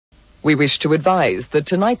We wish to advise that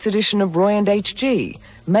tonight's edition of Roy and HG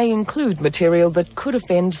may include material that could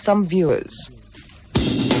offend some viewers.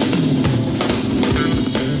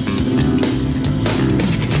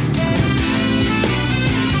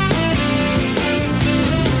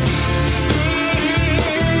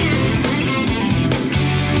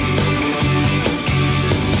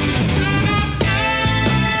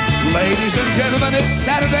 Ladies and gentlemen, it's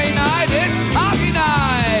Saturday night, it's party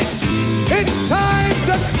night! It's time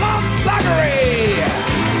to Club Buggery!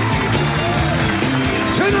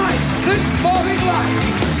 Tonight, This Sporting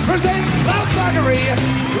Life presents Club Buggery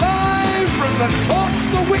live from the Torch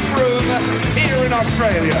the Wick Room here in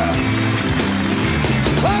Australia.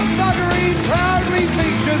 Club Buggery proudly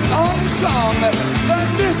features on song the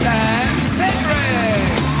Nissan Cedric.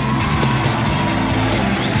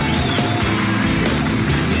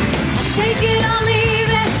 Take it or leave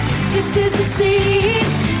it, this is the scene.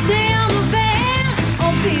 Stay on the bench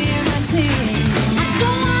or be in the team. I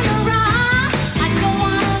don't wanna rock, I don't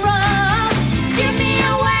wanna roll. Just give me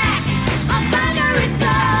a whack, a Buggery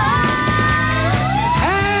song.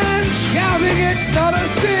 And shouting it's not a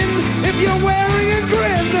sin if you're wearing a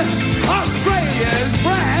grin. Australia's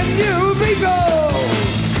brand new Beatles.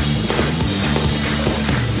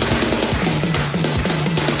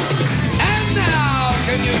 And now,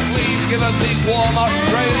 can you please give a big warm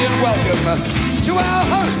Australian welcome to our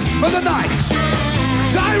hosts for the night.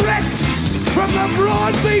 Direct from the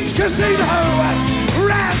Broadbeach Casino,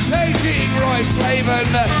 rampaging Roy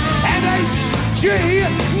Slaven and H.G.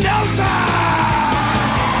 Nelson.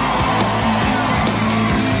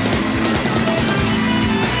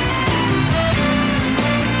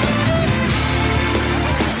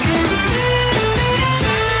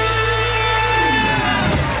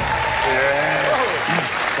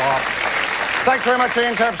 Thanks very much,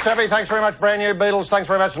 Ian Taps-Tappy. Thanks very much, brand new Beatles. Thanks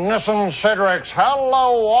very much, Nissan Cedrics.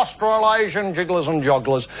 Hello, Australasian jigglers and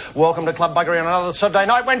jogglers. Welcome to Club Buggery on another Saturday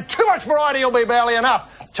night when too much variety will be barely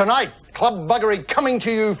enough. Tonight, Club Buggery coming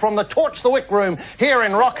to you from the Torch the Wick Room here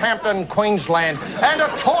in Rockhampton, Queensland. And a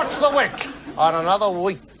Torch the Wick on another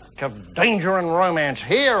week of danger and romance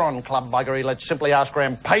here on Club Buggery. Let's simply ask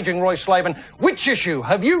rampaging Roy Slaven, which issue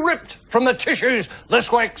have you ripped from the tissues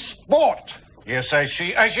this week, sport? Yes,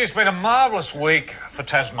 actually, it's been a marvellous week for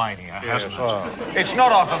Tasmania, hasn't it? Oh. It's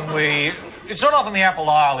not often the Apple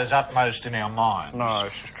Isle is upmost in our minds. No,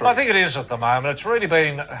 it's true. But I think it is at the moment. It's really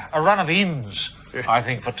been a run of ins, I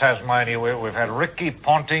think, for Tasmania. We've had Ricky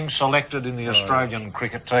Ponting selected in the Australian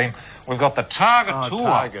cricket team. We've got the Targa Tour.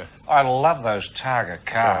 Targa. I love those Targa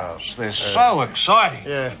cars. They're so exciting.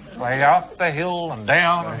 Yeah. They go up the hill and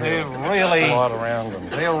down, and they're really... Slide around them.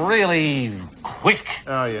 They're really quick,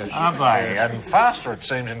 aren't they? And faster, it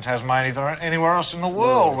seems, in Tasmania than anywhere else in the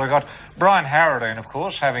world. We've got Brian Harradine, of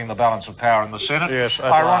course, having the balance of power in the Senate. Yes,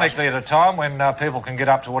 ironically, at a time when people can get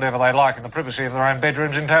up to whatever they like in the privacy of their own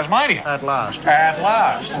bedrooms in Tasmania. At last. At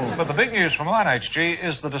last. But the big news from mine, HG,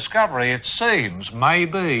 is the discovery, it seems, may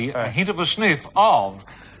be a hint of a sniff of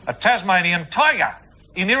a Tasmanian tiger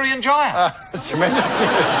in Irian Jaya. Tremendous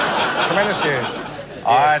news. Tremendous news.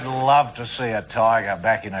 I'd love to see a tiger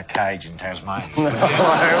back in a cage in Tasmania.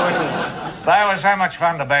 They were so much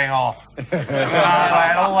fun to bang off. They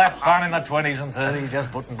had all that fun in the 20s and 30s,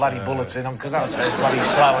 just putting bloody bullets in them, because they were so bloody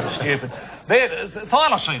slow and stupid. They're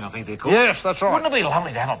thylacine, I think they're called. Yes, that's right. Wouldn't it be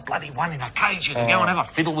lovely to have a bloody one in a cage you can go and have a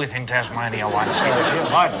fiddle with in Tasmania once?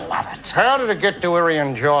 I'd love it. How did it get to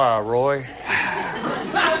Irian Jaya, Roy?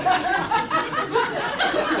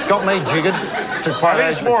 Got me jiggered. I think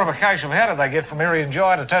it's more of a case of how did they get from Irian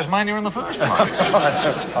Jaya to Tasmania in the first place?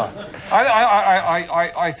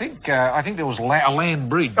 I think there was a land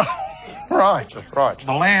bridge. Right.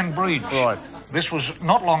 The land bridge. Right. This was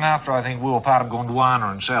not long after, I think, we were part of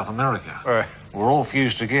Gondwana in South America. We're all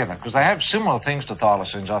fused together, because they have similar things to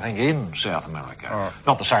thylacines, I think, in South America.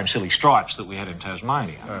 Not the same silly stripes that we had in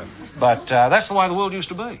Tasmania. But that's the way the world used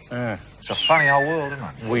to be. It's a funny old world, isn't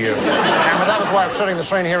it? Weird. And with that as way of setting the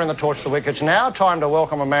scene here in the Torch the Wick, it's now time to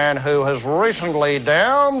welcome a man who has recently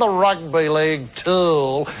down the rugby league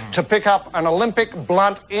tool to pick up an Olympic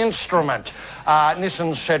blunt instrument.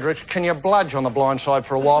 Nissan Cedric, can you bludge on the blind side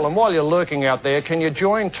for a while? And while you're lurking out there, can you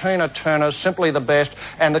join Tina Turner's Simply the Best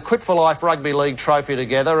and the Quit for Life Rugby League trophy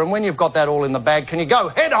together? And when you've got that all in the bag, can you go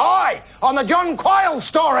head high on the John Quayle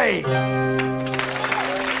story?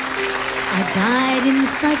 I died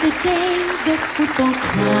inside the day that football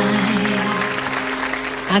cried.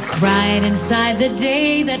 I cried inside the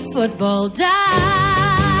day that football died.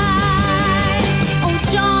 Oh,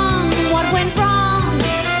 John, what went wrong?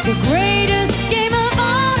 The greatest game of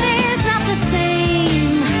all is not the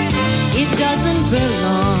same. It doesn't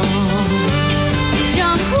belong.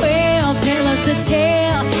 John Quayle to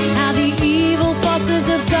tell how the evil forces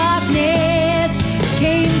of darkness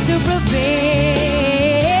came to prevail.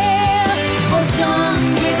 Oh,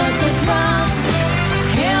 John, give us the drum.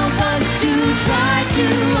 Help us to try to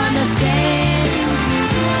understand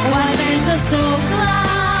why things are so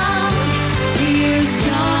glum. Here's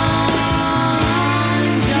John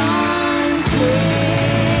Quayle.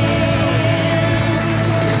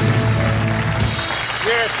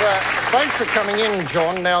 Yes, thanks for coming in,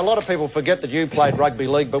 John. Now, a lot of people forget that you played rugby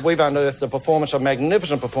league, but we've unearthed a performance, a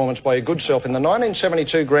magnificent performance by your good self in the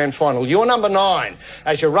 1972 Grand Final. You're number 9.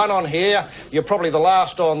 As you run on here, you're probably the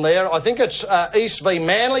last on there. I think it's East v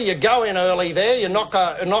Manly. You go in early there, you knock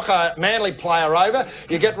a Manly player over,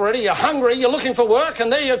 you get ready, you're hungry, you're looking for work,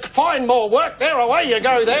 and there you find more work. There, away you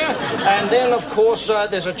go there. And then, of course,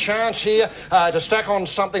 there's a chance here to stack on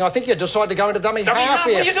something. I think you decide to go into dummy half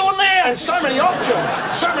here. What are you doing there? And so many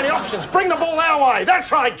options, so many options. Bring the ball our way.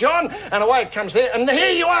 That's right, John. And away it comes there. And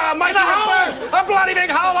here you are, making a burst. A bloody big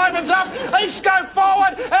hole opens up. East go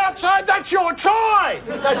forward. Outside. That's your try.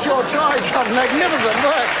 That's your try, John. Magnificent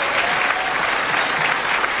work.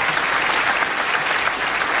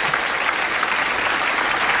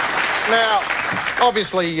 Now,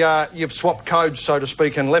 obviously, you've swapped codes, so to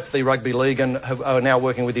speak, and left the rugby league and are now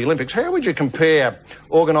working with the Olympics. How would you compare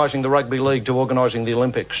organising the rugby league to organising the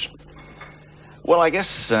Olympics? Well, I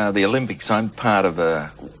guess the Olympics, I'm part of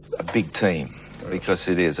a big team because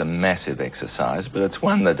it is a massive exercise, but it's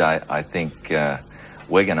one that I think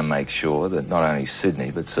we're going to make sure that not only Sydney,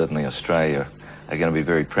 but certainly Australia are going to be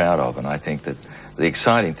very proud of. And I think that the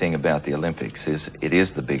exciting thing about the Olympics is it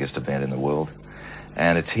is the biggest event in the world,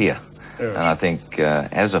 and it's here. Yeah. And I think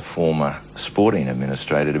as a former sporting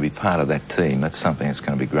administrator, to be part of that team, that's something that's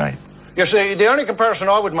going to be great. You see, the only comparison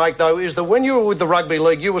I would make, though, is that when you were with the rugby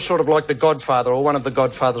league, you were sort of like the godfather, or one of the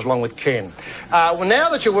godfathers, along with Ken. Well, now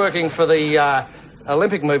that you're working for the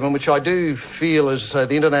Olympic movement, which I do feel is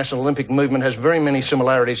the International Olympic movement has very many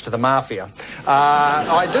similarities to the mafia,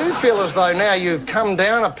 I do feel as though now you've come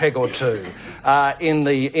down a peg or two in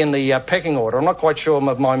the pecking order. I'm not quite sure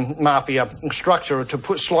of my mafia structure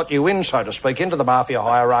to slot you in, so to speak, into the mafia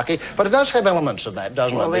hierarchy, but it does have elements of that,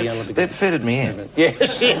 doesn't it? They've fitted me in.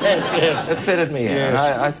 Yes. They've fitted me in.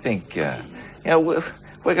 Yes. I think, you know, we've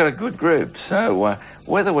got a good group, so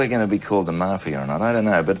whether we're going to be called the mafia or not, I don't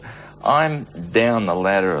know, but I'm down the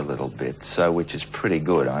ladder a little bit, so which is pretty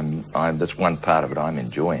good. That's one part of it I'm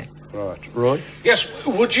enjoying. Right. Roy? Yes,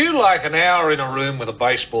 would you like an hour in a room with a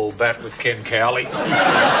baseball bat with Ken Cowley? 2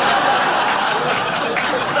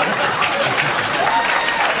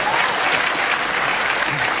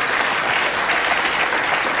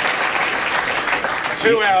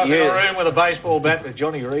 hours in a room with a baseball bat with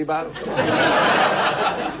Johnny Rebo?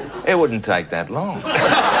 It wouldn't take that long.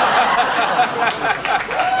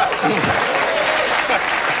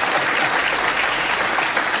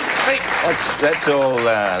 That's all,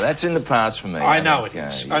 that's in the past for me. I know it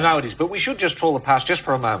is. I know it is. But we should just trawl the past just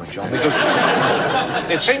for a moment, John, because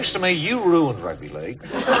it seems to me you ruined rugby league.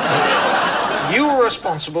 You were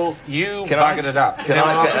responsible. You buggered it up. Can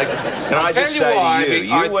I just say to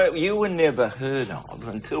you, you were never heard of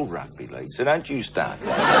until rugby league, so don't you start.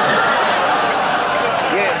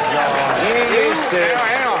 Yes,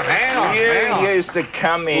 you used to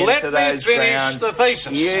come into those grounds. Let me finish the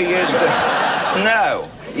thesis.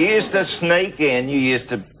 You used to sneak in, you used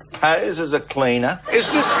to pose as a cleaner. You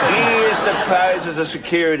used to pose as a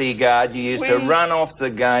security guard, you used to run off the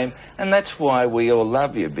game, and that's why we all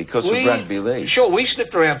love you, because of rugby league. Sure, we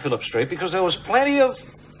sniffed around Phillip Street because there was plenty of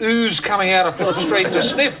ooze coming out of Phillip Street to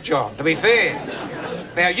sniff, John, to be fair.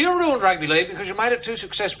 Now, you ruined rugby league because you made it too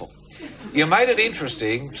successful. You made it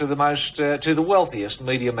interesting to the wealthiest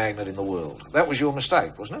media magnate in the world. That was your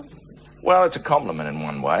mistake, wasn't it? Well, it's a compliment in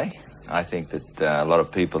one way. I think that a lot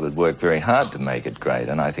of people had worked very hard to make it great,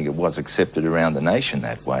 and I think it was accepted around the nation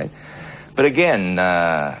that way. But again,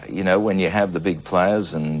 you know, when you have the big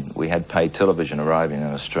players, and we had pay television arriving in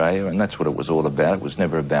Australia, and that's what it was all about. It was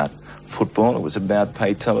never about football. It was about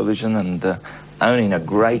pay television and owning a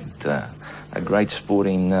great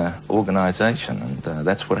sporting organisation, and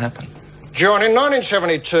that's what happened. John, in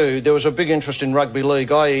 1972, there was a big interest in rugby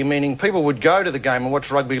league, i.e. meaning people would go to the game and watch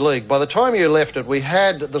rugby league. By the time you left it, we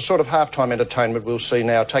had the sort of halftime entertainment we'll see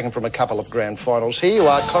now, taken from a couple of grand finals. Here you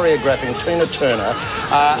are, choreographing Tina Turner,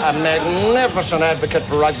 a magnificent advocate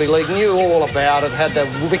for rugby league, knew all about it, had the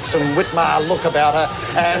Vixen Whitmar look about her.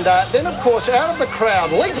 And then, of course, out of the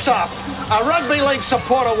crowd leaps up a rugby league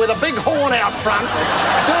supporter with a big horn out front,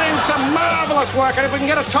 doing some marvellous work. And if we can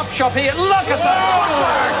get a top shot here, look at the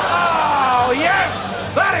footwork. Oh, yes!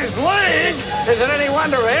 That is league! Is it any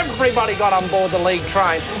wonder everybody got on board the league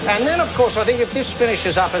train? And then, of course, I think if this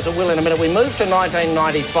finishes up as it will in a minute, we move to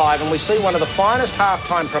 1995 and we see one of the finest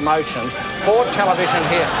halftime promotions for television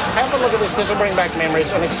here. Have a look at this. This will bring back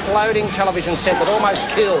memories. An exploding television set that almost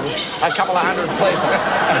kills a couple of hundred people.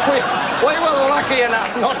 we were lucky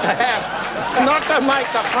enough not to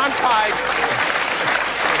make the front page.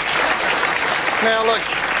 Now, look,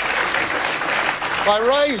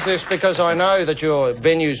 I raise this because I know that you're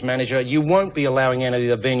venues manager. You won't be allowing any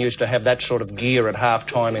of the venues to have that sort of gear at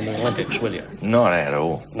half-time in the Olympics, will you? Not at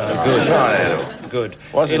all. No, good. Not at all. Good.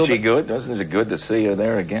 Wasn't she good? Wasn't it good to see her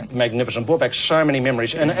there again? Magnificent. Brought back so many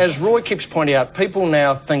memories. And as Roy keeps pointing out, people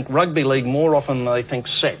now think rugby league more often than they think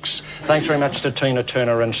sex. Thanks very much to Tina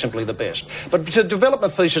Turner and Simply the Best. But to develop a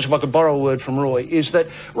thesis, if I could borrow a word from Roy, is that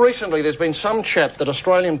recently there's been some chat that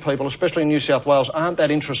Australian people, especially in New South Wales, aren't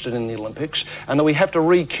that interested in the Olympics, and that we have to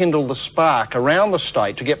rekindle the spark around the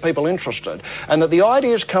state to get people interested, and that the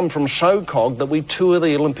ideas come from SOCOG that we tour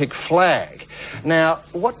the Olympic flag. Now,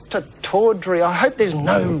 what a tawdry... I hope there's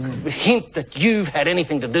no hint that you've had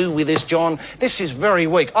anything to do with this, John. This is very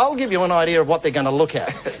weak. I'll give you an idea of what they're going to look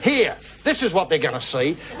at. Here, this is what they're going to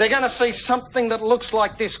see. They're going to see something that looks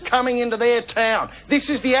like this coming into their town. This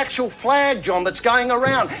is the actual flag, John, that's going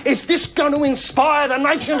around. Is this going to inspire the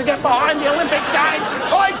nation to get behind the Olympic Games?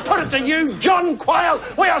 I put it to you, John Quayle.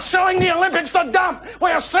 We are selling the Olympics the dump.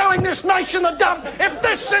 We are selling this nation the dump. If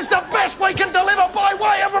this is the best we can deliver by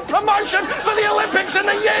way of a promotion for the Olympics in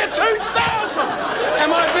the year 2000.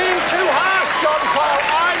 Am I being too harsh, John Quayle?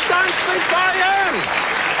 I don't think I am.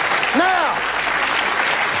 Now,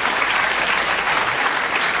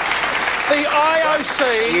 the IOC...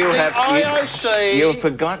 You've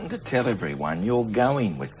forgotten to tell everyone you're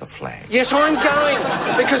going with the flag. Yes, I'm going,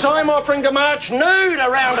 because I'm offering to march nude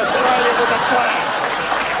around Australia with the flag.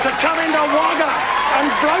 To come into Wagga and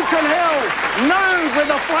Broken Hill, nude with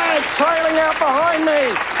the flag trailing out behind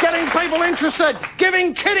me, getting people interested,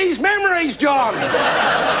 giving kiddies memories, John.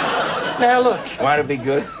 Now, look. Won't it be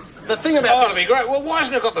good? The thing about it'll be great. Well, why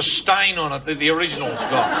hasn't it got the stain on it that the original's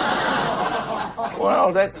got?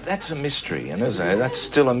 Well, that's a mystery, and isn't it? That's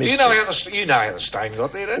still a mystery. Do you know how the stain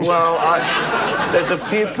got there, don't you? Well, there's a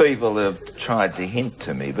few people who have tried to hint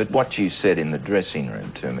to me, but what you said in the dressing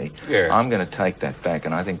room to me, I'm going to take that back,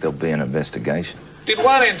 and I think there'll be an investigation. Did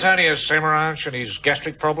Juan Antonio Samaranch and his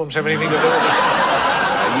gastric problems have anything to do with this?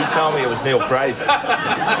 You told me it was Neil Fraser.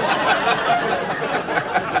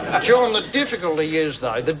 John, the difficulty is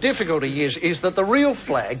that the real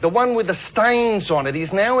flag, the one with the stains on it,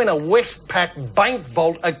 is now in a Westpac bank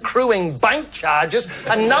vault accruing bank charges,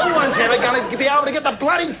 and no one's ever going to be able to get the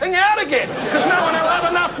bloody thing out again, because no one will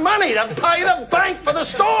have enough money to pay the bank for the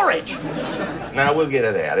storage. No, we'll get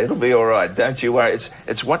it out. It'll be all right. Don't you worry.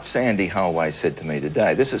 It's what Sandy Holloway said to me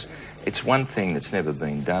today. It's one thing that's never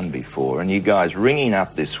been done before, and you guys ringing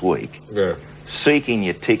up this week... Yeah. Seeking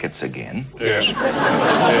your tickets again. Yes.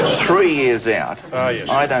 3 years out. Oh, yes.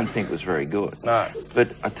 I don't think was very good. No. But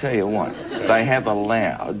I tell you what, they have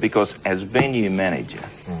allowed, because as venue manager,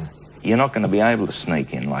 you're not going to be able to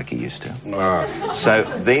sneak in like you used to. No. So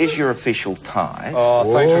there's your official tie.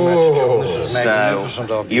 Oh, thanks very much, John. This is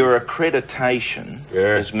magnificent of you. Your accreditation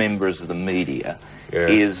as members of the media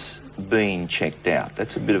is being checked out.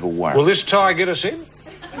 That's a bit of a worry. Will this tie get us in?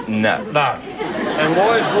 No. No. And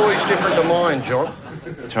why is Roy's different to mine, John?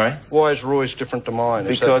 Sorry? Why is Roy's different to mine?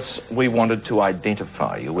 Because we wanted to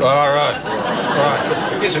identify you. All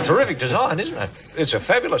right. It's a terrific design, isn't it? It's a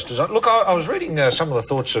fabulous design. Look, I was reading some of the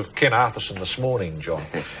thoughts of Ken Arthurson this morning, John.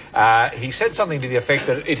 He said something to the effect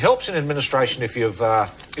that it helps in administration if you've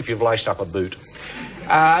laced up a boot.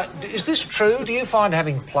 Is this true? Do you find,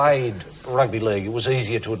 having played rugby league, it was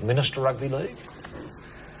easier to administer rugby league?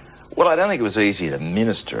 Well, I don't think it was easier to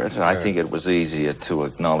minister it. I think it was easier to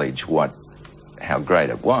acknowledge how great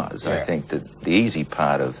it was. I think that the easy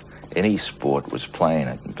part of any sport was playing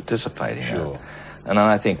it and participating in it. And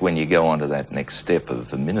I think when you go on to that next step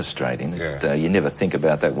of administrating, you never think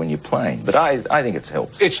about that when you're playing. But I think it's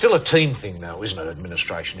helped. It's still a team thing, though, isn't it,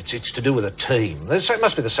 administration? It's to do with a team. It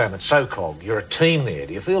must be the same at SOCOG. You're a team there.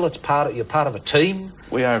 Do you feel you're part of a team?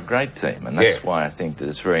 We are a great team, and that's why I think that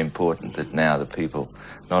it's very important that now the people,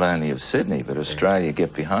 not only of Sydney, but Australia,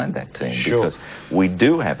 get behind that team. Because we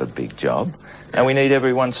do have a big job, and we need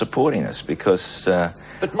everyone supporting us, because...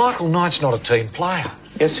 But Michael Knight's not a team player.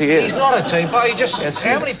 Yes, he is. He's not a team player.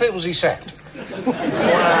 How many people has he sacked?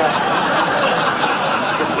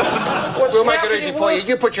 We'll make it easy for you.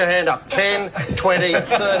 You put your hand up. 10, 20,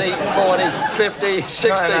 30, 40, 50,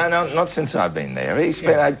 60. No, not since I've been there. He's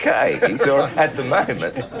been okay. He's all right at the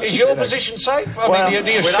moment. Is your position safe? I mean,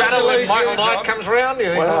 do you shudder when Michael Knight comes round? You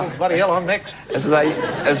think, Well, oh, bloody hell, I'm next.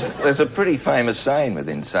 There's a pretty famous saying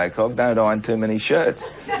within SACOG, don't iron too many shirts,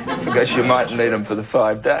 because you mightn't need them for the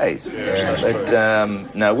 5 days. But,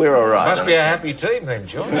 no, we're all right. Must be a happy team then,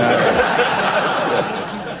 John.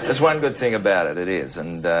 There's one good thing about it is,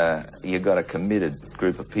 and you've got a committed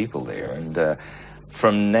group of people there, and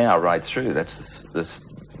from now right through, that's the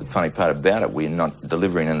funny part about it, we're not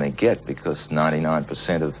delivering anything yet, because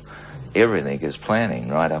 99% of everything is planning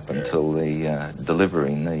right up until the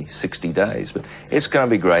delivery in the 60 days. But it's going to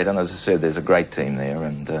be great, and as I said, there's a great team there,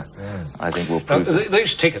 and I think we'll prove...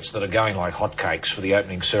 These tickets that are going like hotcakes for the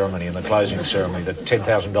opening ceremony and the closing ceremony, the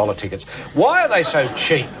 $10,000 tickets, why are they so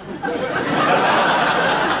cheap?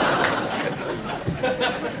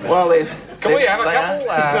 Well, Can we have a couple?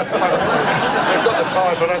 We've got the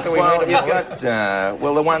ties, I don't think we need them.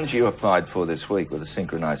 Well, the ones you applied for this week were the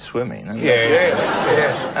synchronised swimming.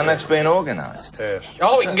 Yeah. And that's been organised. Yes.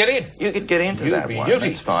 Oh, we can get in. You could get into that one. Beauty.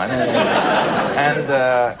 That's fine.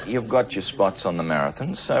 And you've got your spots on the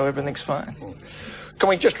marathon, so everything's fine. Can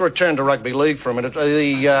we just return to rugby league for a minute?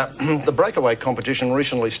 The breakaway competition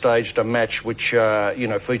recently staged a match which,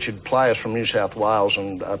 featured players from New South Wales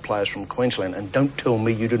and players from Queensland. And don't tell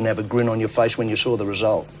me you didn't have a grin on your face when you saw the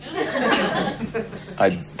result.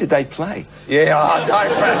 Did they play? Yeah, don't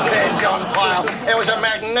pretend, John Quayle. It was a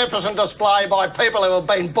magnificent display by people who have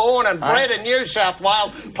been born and bred in New South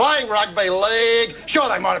Wales, playing rugby league. Sure,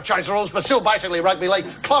 they might have changed the rules, but still basically rugby league,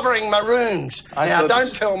 clobbering Maroons. Now,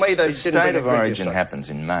 don't tell me they didn't... The State of Origin happens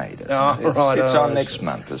in May, doesn't it? Right. It's on next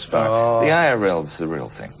month as far. The ARL's the real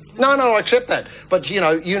thing. No, I accept that. But, you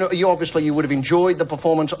obviously you would have enjoyed the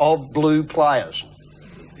performance of blue players.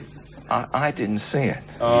 I didn't see it.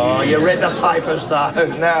 Oh, you read the papers, though.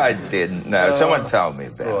 No, I didn't. No, someone told me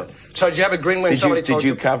about it. So did you have a grin when somebody told you?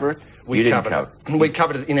 Did you cover it? We covered it. We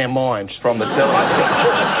covered it in our minds. From the television?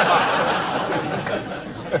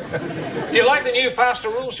 Do you like the new faster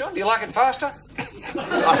rules, John? Do you like it faster?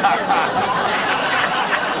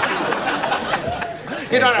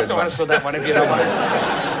 You don't have to answer that one if you don't want to.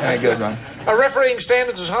 Good one. Are refereeing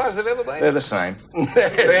standards as high as they've ever been? They're the same.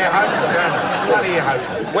 They're hopeless. What are you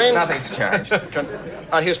hoping? Nothing's changed.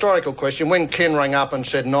 A historical question. When Ken rang up and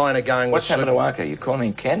said 9 are going... What's happened to Arco? You're calling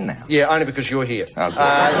him Ken now? Yeah, only because you're here. Oh,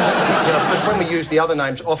 because when we use the other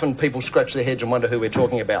names, often people scratch their heads and wonder who we're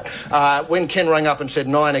talking about. When Ken rang up and said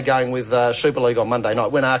 9 are going with Super League on Monday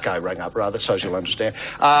night, when Arco rang up, rather, so you'll understand,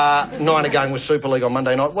 9 are going with Super League on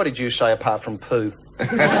Monday night, what did you say apart from poo?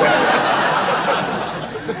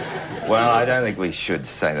 Well, I don't think we should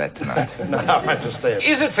say that tonight. No, I understand.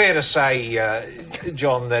 Is it fair to say,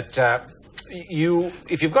 John, that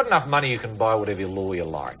if you've got enough money, you can buy whatever law you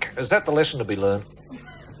like? Is that the lesson to be learned?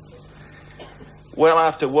 Well,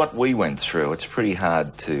 after what we went through, it's pretty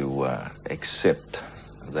hard to accept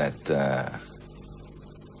that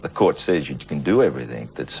the court says you can do everything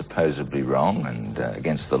that's supposedly wrong and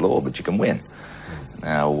against the law, but you can win.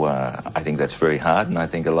 Now, I think that's very hard, and I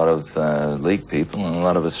think a lot of league people and a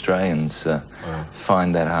lot of Australians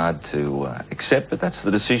find that hard to accept, but that's the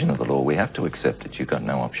decision of the law. We have to accept it. You've got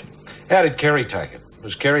no option. How did Kerry take it?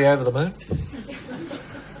 Was Kerry over the moon?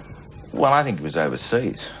 Well, I think he was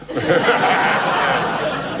overseas.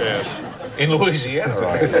 Yes. In Louisiana,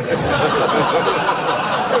 right?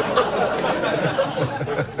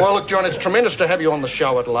 Well, look, John, it's tremendous to have you on the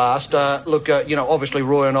show at last. Obviously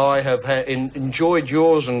Roy and I have enjoyed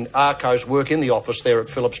yours and Arco's work in the office there at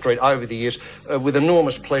Phillip Street over the years with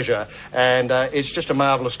enormous pleasure. And it's just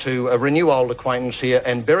marvellous to renew old acquaintance here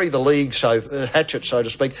and bury the league hatchet, so to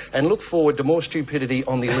speak, and look forward to more stupidity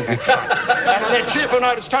on the Olympic front. And on that cheerful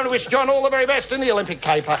note, it's time to wish John all the very best in the Olympic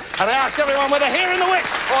caper. And I ask everyone, whether here in the wick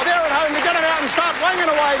or there at home, to get him out and start wanging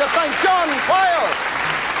away to thank John Quayle.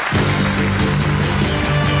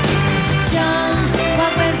 John,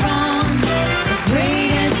 what went wrong? The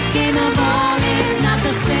greatest game of all is not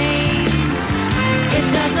the same. It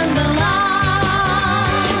doesn't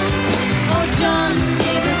belong. Oh, John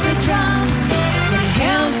gave us the drum. It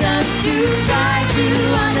helped us to try to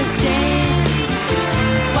understand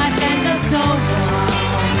why fans are so wrong.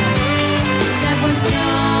 That was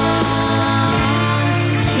John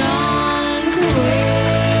Quayle.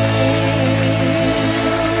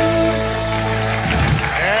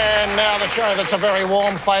 show that's a very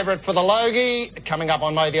warm favourite for the Logie, coming up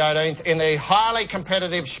on May the 18th in the highly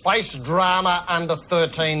competitive space drama under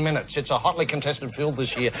 13 minutes. It's a hotly contested field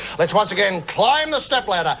this year. Let's once again climb the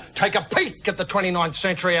stepladder, take a peek at the 29th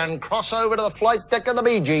century and cross over to the flight deck of the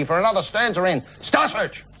BG for another stanza in Star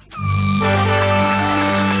Search.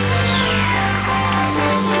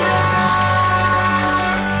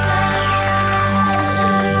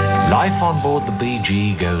 Life on board the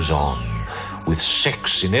BG goes on, with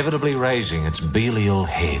sex inevitably raising its Belial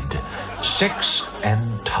head. Sex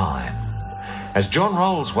and time. As John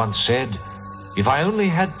Rawls once said, if I only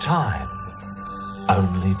had time,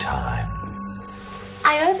 only time.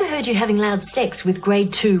 I overheard you having loud sex with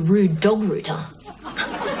grade 2 rude dog rooter.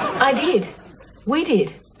 I did. We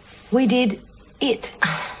did. We did it.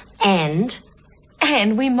 And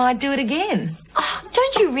we might do it again. Oh,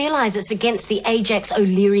 don't you realise it's against the Ajax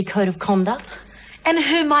O'Leary Code of Conduct? And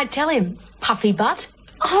who might tell him? Puffy butt?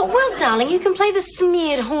 Oh, well, darling, you can play the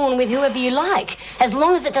smeared horn with whoever you like, as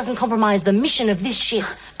long as it doesn't compromise the mission of this ship.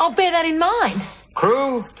 I'll bear that in mind.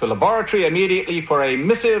 Crew, to laboratory immediately for a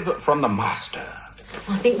missive from the master.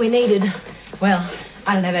 I think we're needed. Well,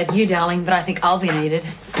 I don't know about you, darling, but I think I'll be needed.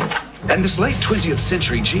 And this late 20th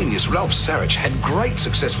century genius, Ralph Sarich, had great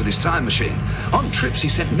success with his time machine. On trips, he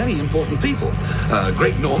sent many important people.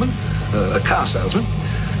 Great Norman, a car salesman,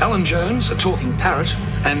 Alan Jones, a talking parrot,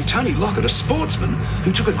 and Tony Lockett, a sportsman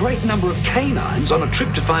who took a great number of canines on a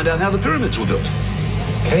trip to find out how the pyramids were built.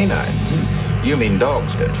 Canines? You mean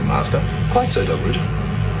dogs, don't you, Master? Quite so, Dog Rooter.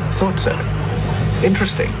 Thought so.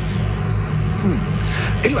 Interesting.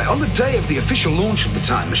 Anyway, on the day of the official launch of the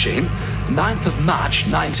time machine, 9th of March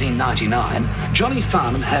 1999, Johnny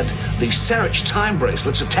Farnham had the Sarich time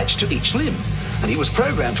bracelets attached to each limb, and he was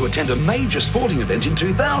programmed to attend a major sporting event in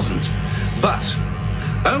 2000. But,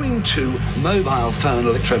 owing to mobile phone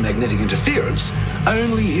electromagnetic interference,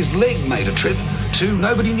 only his leg made a trip to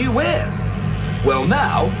nobody knew where. Well,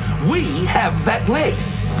 now, we have that leg.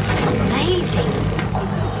 Amazing.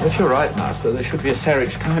 If you're right, Master, there should be a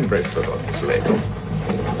Sarich time bracelet on his leg.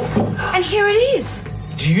 And here it is.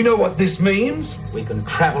 Do you know what this means? We can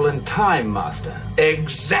travel in time, Master.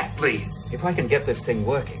 Exactly. If I can get this thing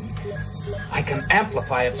working, I can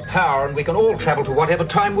amplify its power and we can all travel to whatever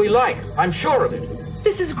time we like. I'm sure of it.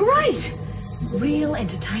 This is great. Real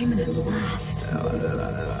entertainment at last.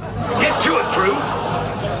 Get to it, crew.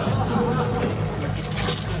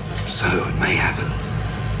 So it may happen.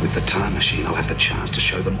 With the time machine, I'll have the chance to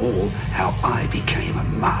show them all how I became a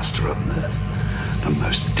master of mirth. The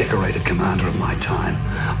most decorated commander of my time.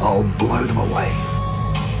 I'll blow them away.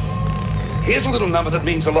 Here's a little number that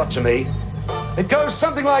means a lot to me. It goes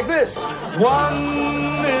something like this.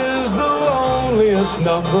 1 is the loneliest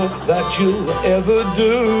number that you'll ever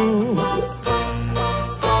do. 2.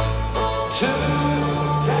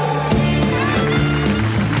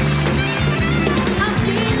 I've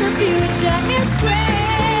seen the future, it's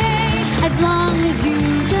great, as long as you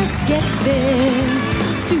just get there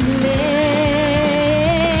too late.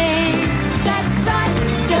 That's right,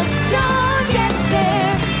 just don't get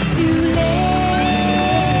there too late.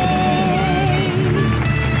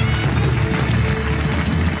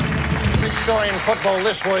 Big story in football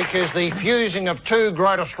this week is the fusing of two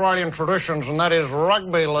great Australian traditions, and that is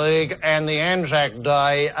rugby league and the Anzac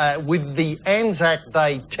Day, with the Anzac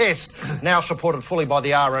Day Test now supported fully by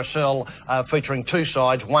the RSL, featuring two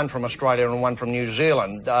sides, one from Australia and one from New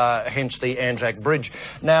Zealand, hence the Anzac Bridge.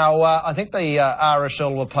 Now, I think the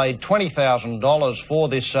RSL were paid $20,000 for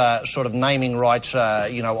this sort of naming rights,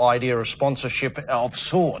 idea of sponsorship of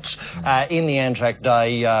sorts in the Anzac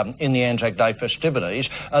Day festivities.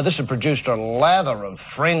 This had produced a lather of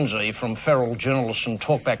frenzy from feral journalists and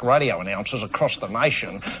talkback radio announcers across the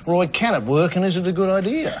nation. Roy, can it work and is it a good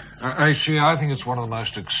idea? AC, I think it's one of the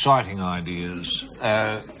most exciting ideas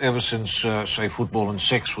ever since, say, football and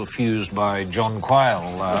sex were fused by John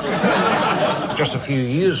Quayle just a few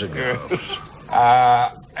years ago.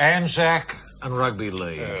 Anzac and rugby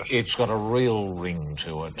league. Yes. It's got a real ring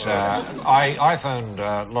to it. I phoned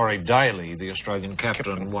Laurie Daly, the Australian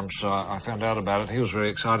captain, once I found out about it. He was very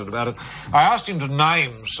excited about it. I asked him to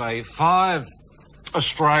name, say, 5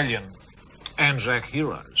 Australian Anzac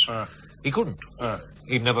heroes. He couldn't.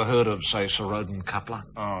 He'd never heard of, say, Sir Roden Cutler.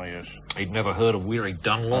 Oh, yes. He'd never heard of Weary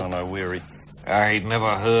Dunlop. Oh, no, Weary. He'd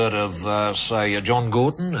never heard of, say, John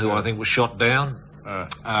Gorton, who I think was shot down.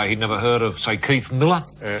 He'd never heard of, say, Keith Miller.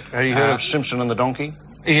 Had he heard of Simpson and the Donkey?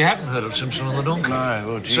 He hadn't heard of Simpson and the Donkey. No,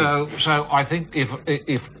 well, gee. So I think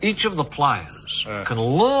if each of the players can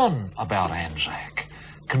learn about Anzac,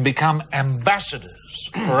 can become ambassadors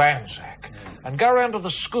for Anzac, and go around to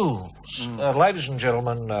the schools, ladies and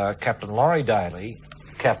gentlemen, Captain Laurie Daly,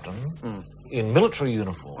 Captain, in military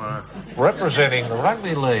uniform, representing the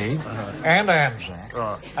Rugby League and Anzac,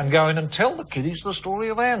 and go in and tell the kiddies the story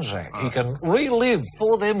of Anzac. He can relive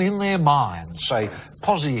for them in their minds, say,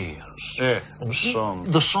 Posiers. Yeah. And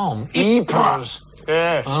Somme. the Somme. Ypres.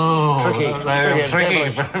 Yeah. Oh, Tricky.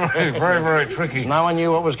 Very, very tricky. No one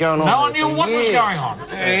knew what was going on. No one knew what was years. going on.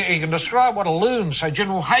 He can describe what a loon, say,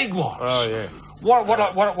 General Haig was. Oh, yeah.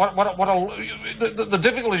 The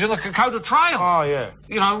difficulties in the Kokoda Trail. Oh, yeah.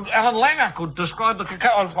 You know, Alan Langer could describe the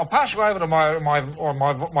Kokoda. I'll pass you over to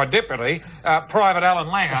my deputy, Private Alan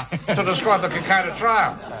Langer, to describe the Kokoda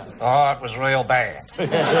Trail. Oh, it was real bad.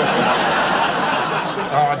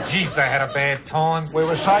 Oh, geez, they had a bad time. We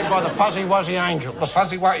were saved by the Fuzzy Wuzzy Angels. The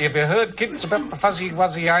Fuzzy Wuzzy. Have you heard, kids, about the Fuzzy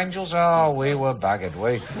Wuzzy Angels? Oh, we were buggered.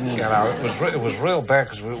 You know, it was real bad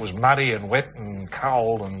because it was muddy and wet and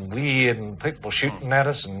cold and weird and people shooting at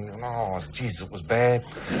us and, oh, geez, it was bad.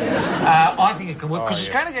 I think it can work because it's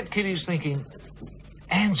going to get kiddies thinking,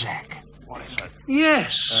 Anzac. What is it?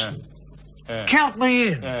 Yes. Count me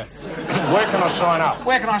in. Where can I sign up?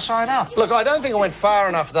 Where can I sign up? Look, I don't think I went far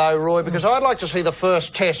enough, though, Roy, because I'd like to see the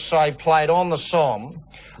first test, say, played on the Somme.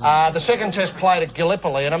 The second test played at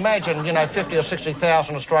Gallipoli, and imagine, you know, 50 or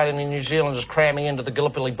 60,000 Australian and New Zealanders cramming into the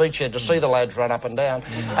Gallipoli beachhead to see the lads run up and down.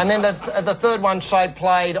 And then the third one, say,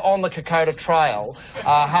 played on the Kokoda Trail,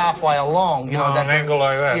 halfway along. You know, on an angle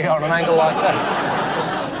like that. Yeah, on an angle like that.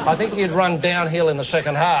 I think you'd run downhill in the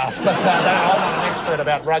second half, but I'm not an expert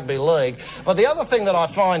about rugby league. But the other thing that I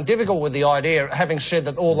find difficult with the idea, having said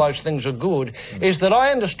that all those things are good, is that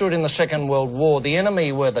I understood in the Second World War the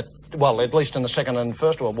enemy were the, well, at least in the Second and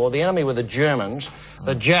First World War, the enemy were the Germans,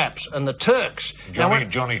 the Japs and the Turks.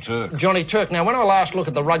 Johnny Turk. Johnny Turk. Now, when I last looked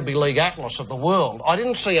at the Rugby League Atlas of the world, I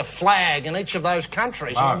didn't see a flag in each of those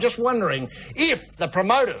countries. No. And I'm just wondering if the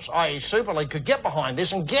promoters, i.e. Super League, could get behind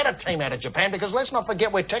this and get a team out of Japan, because let's not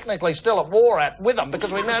forget we're technically still at war with them,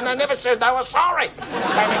 because we never said they were sorry. They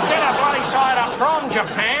can get a bloody side up from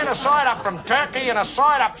Japan, a side up from Turkey, and a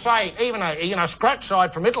side up, say, even a scratch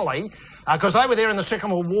side from Italy, because they were there in the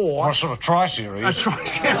Second World War. What sort of tri-series? A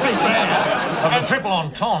tri-series, yeah. Of the triple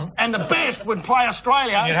entente. And the best would play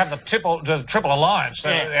Australia. You'd have the triple alliance,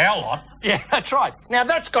 our lot. Yeah, that's right. Now,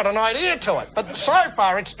 that's got an idea to it. But so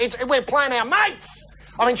far, we're playing our mates.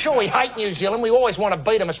 I mean, sure, we hate New Zealand. We always want to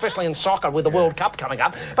beat them, especially in soccer with the World Cup coming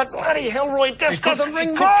up. But bloody hell, Roy, it just doesn't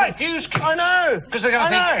ring right. Confuse kids. I know. Because they're going to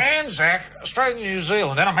think Anzac, Australia, New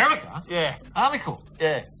Zealand, and America. Yeah. Aren't we cool?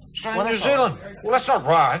 Yeah. Australia, New Zealand. Well, that's not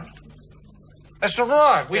right. That's not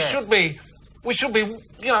right. We should be, should be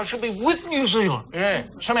with New Zealand. Yeah.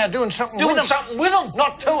 Somehow doing something with them. Doing something with them.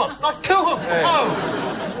 Not to them. Not to them. Yeah.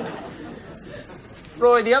 No.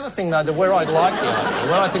 Roy, the other thing, though, where I like the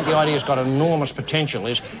idea, where I think the idea's got enormous potential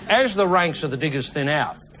is, as the ranks of the diggers thin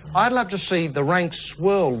out, I'd love to see the ranks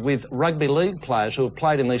swirl with rugby league players who have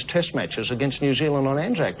played in these test matches against New Zealand on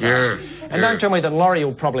Anzac Day. Yeah. And don't tell me that Laurie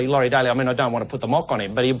Daly, I mean, I don't want to put the mock on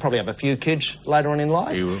him, but he'll probably have a few kids later on in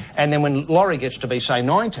life. He will. And then when Laurie gets to be, say,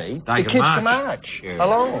 90, the kids can march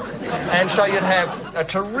along. And so you'd have a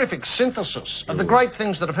terrific synthesis of the great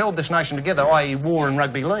things that have held this nation together, i.e. war and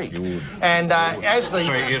rugby league. You would. And as the...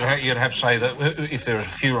 So you'd have, say, that if there are a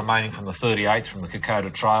few remaining from the 38th, from the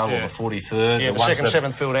Kokoda Trail, or the 43rd... Yeah, the 2nd,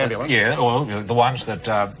 7th Field Ambulance. Yeah, or the ones that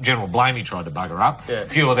General Blamey tried to bugger up. Yeah. A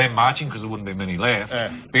few of them marching because there wouldn't be many left. Yeah.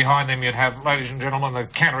 Behind them you'd have, ladies and gentlemen, the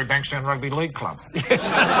Canterbury Bankstown Rugby League Club. That's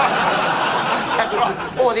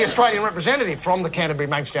right. Or the Australian representative from the Canterbury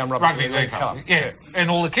Bankstown Rugby League Club. Yeah, and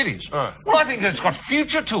all the kiddies. Well, I think it's got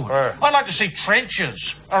future to it. I'd like to see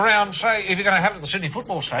trenches around, say, if you're going to have it at the Sydney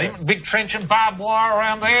Football Stadium, big trench and barbed wire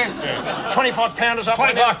around there. 25-pounders up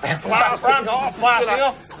 25 blasting off.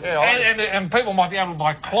 Yeah, and people might be able to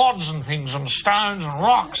buy clods and things and stones and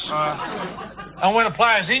rocks. And when a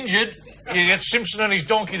player's injured, you get Simpson and his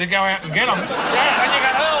donkey to go out and get them. And you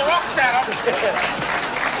can hurl rocks at them.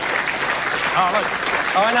 Oh, look.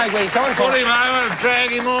 Oh, I know where you're coming from. Put him over and drag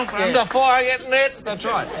him off under fire, getting it. That's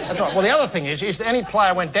right. That's right. Well, the other thing is that any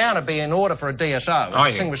player went down to be in order for a DSO, a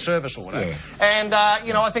distinguished service order. Yeah. And,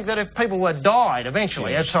 I think that if people were died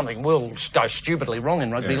eventually, as something will go stupidly wrong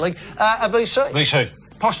in rugby league, a VC. VC.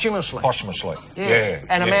 Posthumously. Yeah.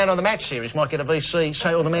 And a man of the match series might get a VC,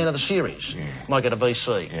 say, or the man of the series might get a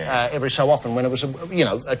VC every so often when it was,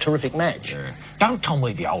 a terrific match. Yeah. Don't tell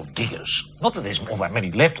me the old diggers. Not that there's all that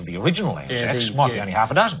many left of the original Anzacs. Might be only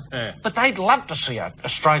half a dozen. Yeah. But they'd love to see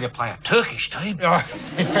Australia play a Turkish team. In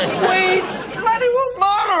fact, we bloody will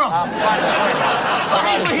murder them.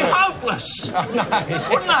 They'd be hopeless.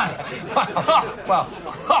 Wouldn't they? Well,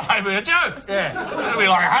 they'd be a joke. Yeah. It'd be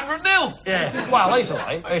like 100-0. Yeah. Well,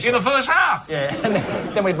 easily. In the first half. Yeah. And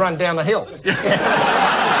then we'd run down the hill.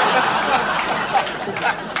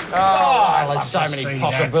 well, there's so many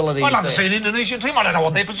possibilities. I'd love to there. see an Indonesian team. I don't know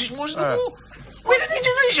what their position was in the war. Where did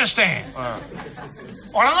Indonesia stand? I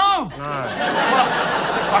don't know.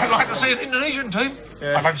 Well, I'd like to see an Indonesian team.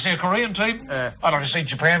 Yeah. I'd like to see a Korean team. Yeah. I'd like to see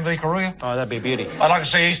Japan v Korea. Oh, that'd be a beauty. I'd like to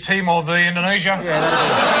see East Timor v Indonesia. Yeah,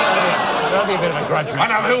 that'd be a bit of a grudge match.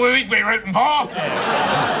 I know who we'd be rooting for.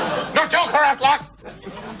 Yeah. Not your corrupt luck.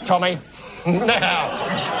 Tommy. Now.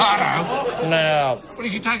 Now. What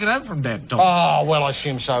did you take it out from Dad, Tom? Oh, well, I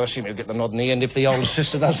assume so. I assume he'll get the nod in the end if the older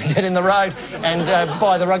sister doesn't get in the road and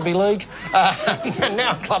buy the rugby league. And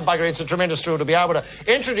now, Club Buggery, it's a tremendous thrill to be able to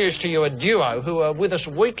introduce to you a duo who are with us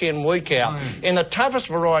week in, week out in the toughest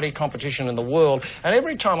variety competition in the world. And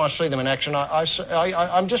every time I see them in action,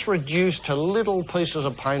 I'm just reduced to little pieces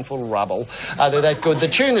of painful rubble. They're that good. The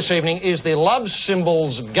tune this evening is the Love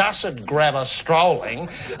Symbols Gusset Grabber Strolling.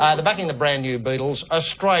 They're backing the brand new Beatles,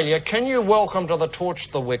 Australia. Can you welcome to the Torch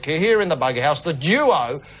the Wicker here in the Bugger House, the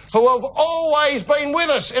duo who have always been with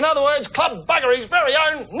us. In other words, Club Buggery's very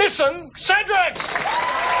own Nissan Cedrics.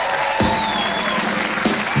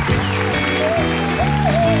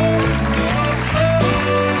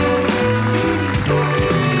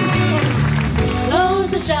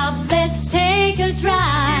 Close the shop, let's take a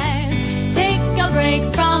drive. Take a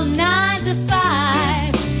break from 9 to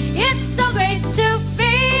 5. It's so great to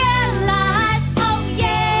be alive. Oh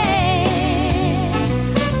yeah.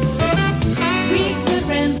 We could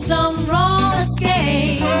rent some roller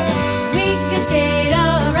skates. We could skate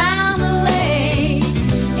around the lake.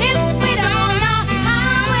 If we don't know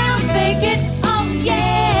how, we'll fake it. Oh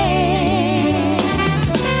yeah.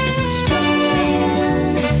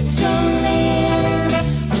 Strolling, strolling.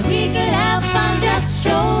 We could have fun just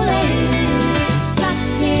strolling.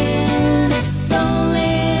 Rocking,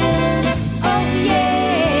 rolling. Oh yeah.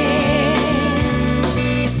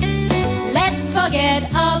 Let's forget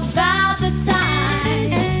about the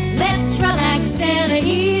time. Let's relax and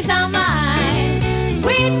ease our minds.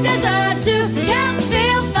 We deserve to just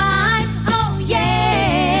feel fine. Oh yeah.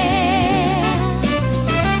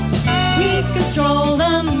 We could stroll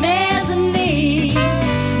the mezzanine,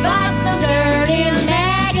 buy some dirty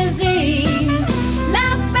magazines,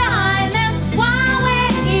 laugh behind them while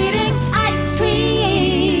we're eating ice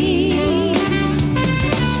cream.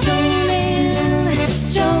 Strolling,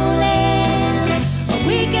 strolling.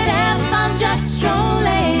 We could have fun just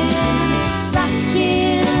strolling,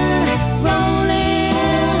 rocking, rolling.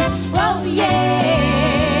 Oh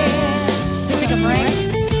yeah. Cigarettes.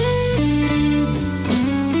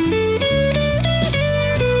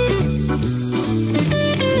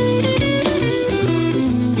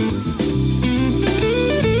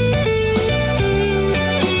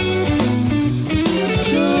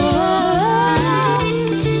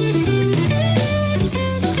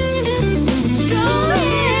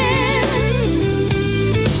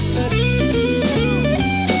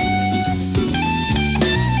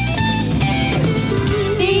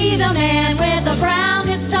 See the man with the brown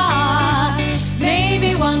guitar.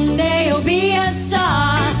 Maybe one day he'll be a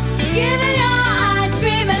star. Give him your ice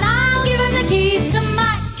cream and I'll give him the keys to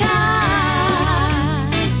my car.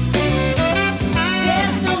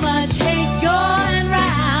 There's so much hate going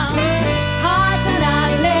round. Hard to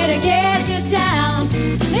not let it get you down.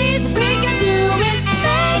 Least we can do is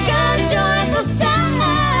make a joyful sound.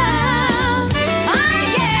 Ah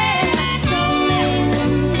yeah.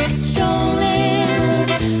 Strolling, strolling.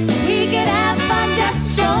 We could have fun just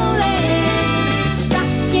strolling,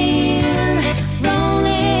 rocking,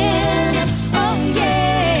 rolling. Oh yeah.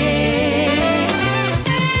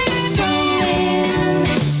 Strolling,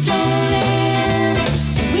 strolling.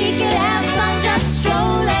 We could have fun just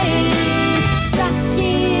strolling,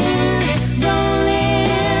 rocking,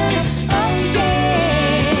 rolling. Oh yeah.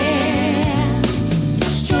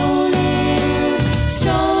 Strolling,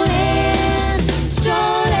 strolling,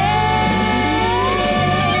 strolling.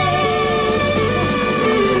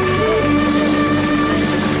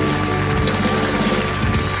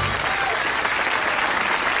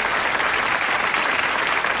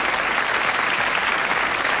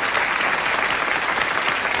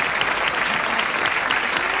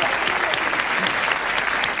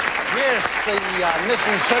 Yes, the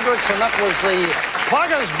Nissan Cedrics, and that was the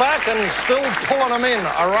Pluggers back and still pulling them in.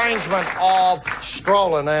 Arrangement of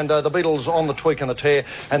Strolling and the Beatles on the tweak and the tear,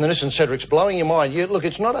 and the Nissan Cedrics blowing your mind. Look,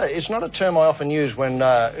 it's not a term I often use when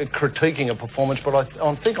critiquing a performance, but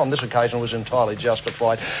I think on this occasion it was entirely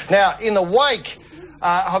justified. Now, in the wake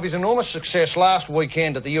Of his enormous success last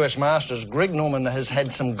weekend at the US Masters, Greg Norman has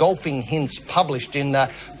had some golfing hints published in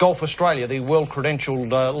Golf Australia, the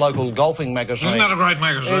well-credentialed local golfing magazine. Isn't that a great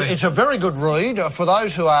magazine? It's a very good read. For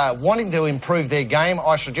those who are wanting to improve their game,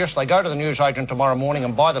 I suggest they go to the newsagent tomorrow morning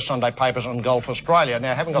and buy the Sunday papers on Golf Australia.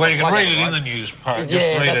 Now, haven't got well, the you can read plug it out, in right? the news part. Yeah,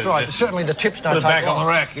 Just read that's it. right. Certainly the tips don't Put it take back long. on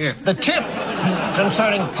the rack, yeah. The tip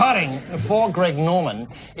concerning putting for Greg Norman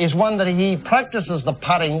is one that he practices the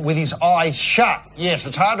putting with his eyes shut. Yes,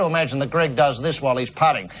 it's hard to imagine that Greg does this while he's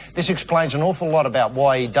putting. This explains an awful lot about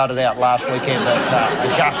why he dudded out last weekend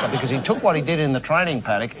at Augusta, because he took what he did in the training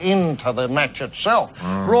paddock into the match itself.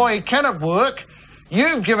 Roy, can it work?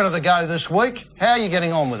 You've given it a go this week. How are you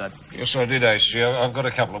getting on with it? Yes, I did, AC. I've got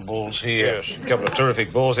a couple of balls here. Yes. A couple of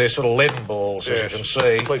terrific balls. They're sort of leaden balls, as you can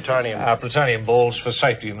see. Plutonium. Plutonium balls for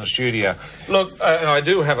safety in the studio. Look, and I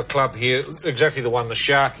do have a club here, exactly the one the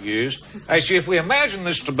Shark used. AC, if we imagine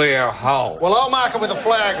this to be our hole... Well, I'll mark it with a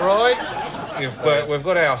flag, Roy. We've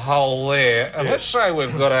got our hole there, and let's say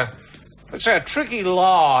we've got a tricky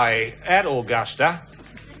lie at Augusta.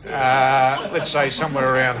 Let's say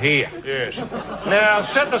somewhere around here. Yes. Now,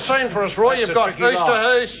 set the scene for us, Roy. You've got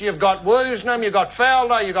Easterhoose, you've got Woosnam, you've got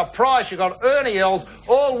Fowler, you've got Price, you've got Ernie Els,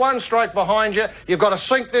 all one stroke behind you. You've got to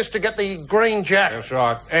sink this to get the green jack. That's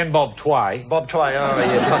right. And Bob Tway. Bob Tway, oh,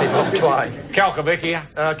 yeah, bloody Bob Tway. Calcavecchia.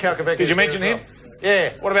 Calcavecchia. Did you mention him?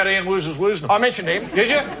 Yeah. What about Ian Woosnam? I mentioned him. Did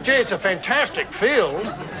you? Gee, it's a fantastic field.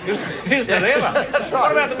 Isn't it ever? That's right.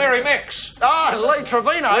 What about the Merry Mechs? Lee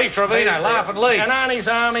Trevino. Lee Trevino, Laughing Lee. And Arnie's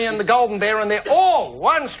Army and the Golden Bear, and they're all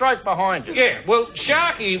one stroke behind you. Yeah, well,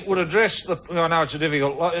 Sharky would address the... I know it's a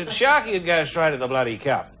difficult... Sharky would go straight at the bloody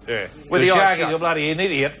cup. Yeah. With the Sharky's a bloody an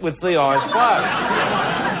idiot with the eyes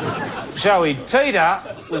closed. So he'd teeter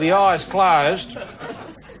with the eyes closed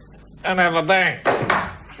and have a bang.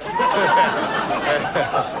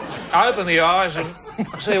 Open the eyes and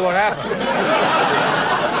see what happens.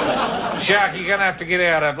 Shark, you're going to have to get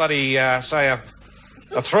out a bloody, say, a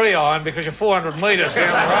 3-iron because you're 400 metres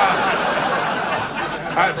down the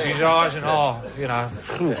road. Opens his eyes and, you know,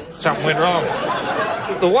 something went wrong.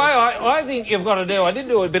 The way I think you've got to do, I did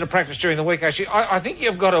do a bit of practice during the week, actually, I think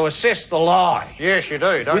you've got to assess the lie. Yes, you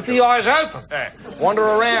do, don't you? With the eyes open. Yeah. Wander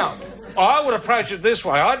around. I would approach it this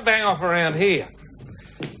way. I'd bang off around here.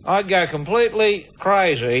 I'd go completely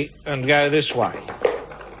crazy and go this way.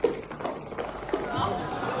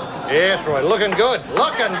 Yes, Roy, looking good.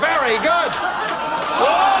 Looking very good.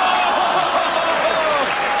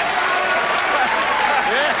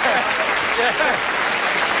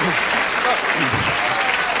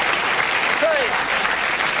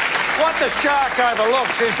 What the Shark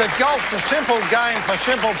overlooks is that golf's a simple game for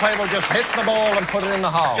simple people. Just hit the ball and put it in the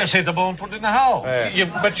hole. Just hit the ball and put it in the hole. Yeah.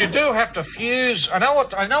 But you do have to fuse. I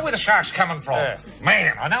know where the Shark's coming from. Yeah.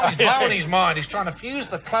 Man, I know he's blowing his mind. He's trying to fuse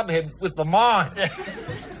the club head with the mind. Yeah.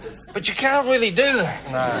 But you can't really do that.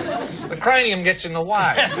 No. The cranium gets in the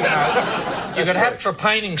way. You know, you could have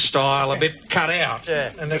trepanning style a bit cut out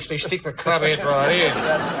and actually stick the club head right in.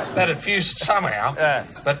 That'd fuse it somehow. Yeah.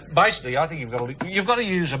 But basically, I think you've got to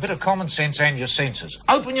use a bit of common sense and your senses.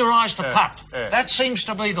 Open your eyes to putt. Yeah. That seems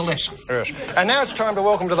to be the lesson. Yes. And now it's time to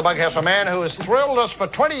welcome to the Bughouse a man who has thrilled us for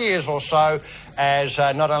 20 years or so as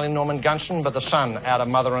not only Norman Gunston, but the son out of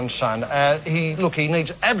Mother and Son. He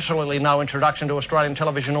needs absolutely no introduction to Australian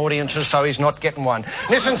television audiences, so he's not getting one.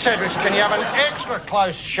 Listen, Cedric, can you have an extra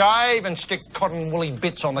close shave and stick cotton woolly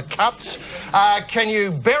bits on the cuts? Can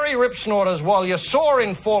you bury rip snorters while you soar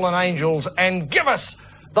in Fallen Angels and give us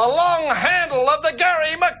the long handle of the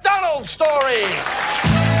Garry McDonald story?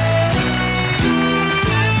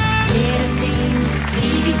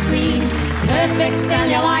 TV screen, perfect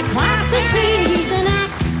cellulite plasticine. He's an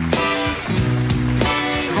act.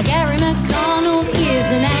 Garry McDonald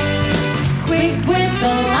is an act. Quick with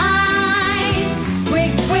the lines,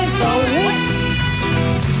 quick with the wit.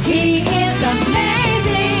 He is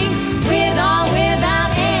amazing, with or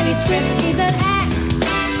without any script. He's an act.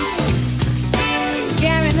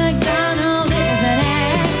 Garry McDonald is an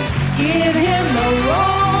act. Give him the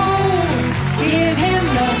role, give him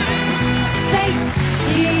the space.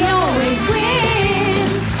 He always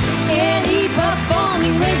wins. Any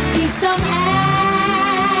performing risky some act.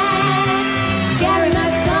 Garry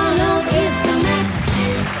McDonald is some act.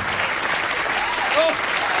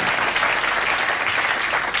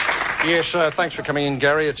 Yes, thanks for coming in,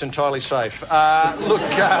 Gary. It's entirely safe. Look,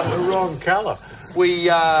 The wrong colour.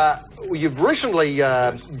 You've recently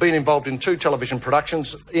been involved in 2 television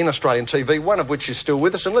productions in Australian TV, one of which is still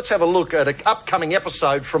with us. And let's have a look at an upcoming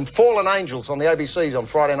episode from Fallen Angels on the ABCs on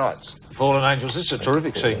Friday nights. Fallen Angels. This is a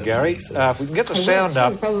terrific scene, Gary. If we can get the sound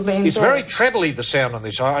up. Probably It's enjoy very it. trebly, the sound on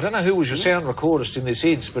this. I don't know who was your sound recordist in this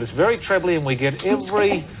inst, but it's very trebly, and we get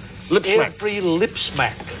every lip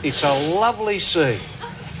smack. It's a lovely scene.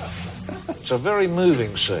 It's a very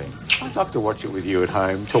moving scene. I'd love to watch it with you at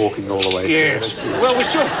home, talking all the way Yes. through. Well, we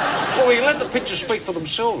should. Well, we can let the pictures speak for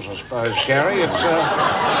themselves, I suppose, Gary. It's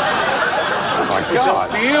Oh my a God.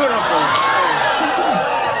 beautiful.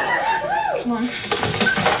 Come on.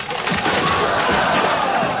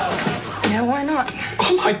 Yeah, why not?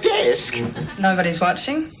 On my desk? Nobody's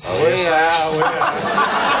watching. We are.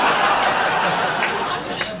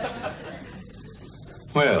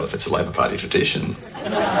 Well, if it's a Labor Party tradition.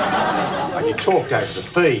 And you talked over the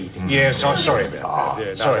feed. Yes, I'm sorry about that.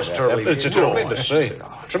 Yeah, sorry, it's terribly. It's a tremendous scene.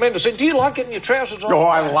 Tremendous scene. Do you like getting your trousers on? Oh,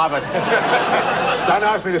 I love it. Don't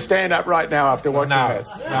ask me to stand up right now after watching that.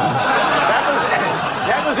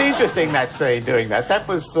 That was interesting, that scene, doing that. That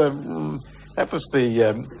was the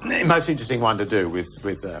most interesting one to do with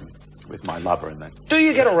my lover in that. Do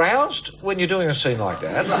you get aroused when you're doing a scene like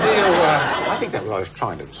that? Do you, I think that was what I was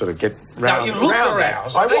trying to sort of get round. No, you looked around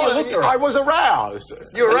aroused. that. No, you looked aroused. I was aroused.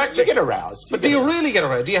 You were acting. You get aroused. But do you really get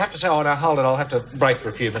aroused? Do you have to say, oh, no, hold it, I'll have to break for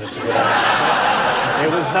a few minutes? There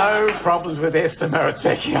was no problems with Esther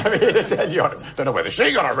Maritzeki. I'm here to tell you. I don't know whether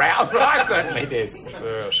she got aroused, but I certainly did.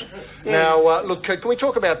 Yes. Now, look, can we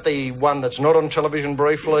talk about the one that's not on television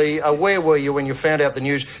briefly? Where were you when you found out the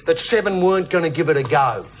news that Seven weren't going to give it a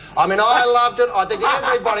go? I mean, I loved it. I think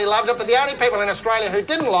everybody loved it, but the only people in Australia who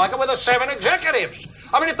didn't like it were the Seven executives.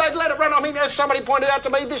 I mean, if they'd let it run, I mean, as somebody pointed out to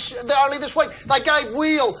me only this week, they gave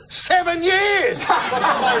Wheel 7 years.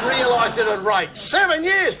 But they realised it had rate. 7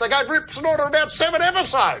 years. They gave Rip Snorter about 7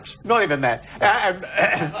 episodes. Not even that.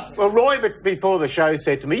 Well, Roy, before the show,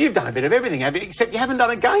 said to me, you've done a bit of everything, have you? Except you haven't done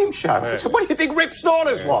a game show. I said, what do you think Rip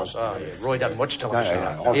Snorters was? Oh, yeah. Roy doesn't watch television.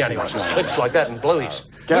 No, he only watches clips like that and blueies.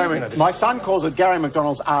 My son calls it Garry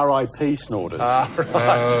McDonald's R.I.P. Snorters.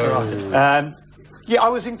 Right. Yeah, I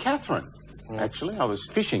was in Katherine, actually. I was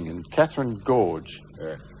fishing in Katherine Gorge.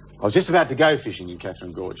 Yeah. I was just about to go fishing in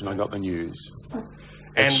Katherine Gorge, and I got the news.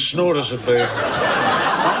 And Snorters had been... I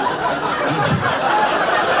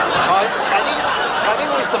think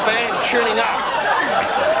it was the band tuning up.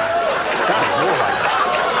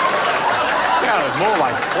 Sounded more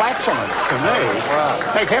like flatulence to me. Right.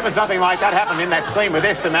 Thank heavens nothing like that happened in that scene with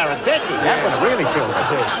Esther Maritzeki. That would really kill the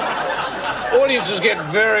fish. Audiences get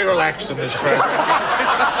very relaxed in this program.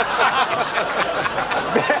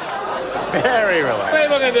 Very relaxed.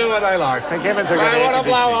 People can do what they like. Thank heavens we're They going want to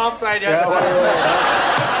blow off, they just...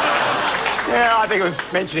 Yeah, I think it was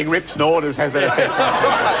mentioning Rip Snorters has that effect.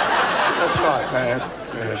 That's right.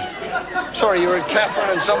 Sorry, you were at Katherine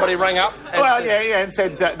and somebody rang up and said... and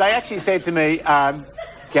said... they actually said to me,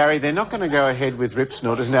 Gary, they're not going to go ahead with Rip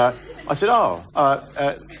Snorters. Now, I said,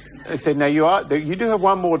 they said, no, you do have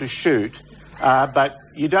one more to shoot, but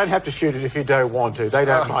you don't have to shoot it if you don't want to. They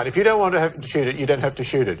don't mind. If you don't want to shoot it, you don't have to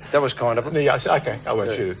shoot it. That was kind of them. Yeah, I said, OK, I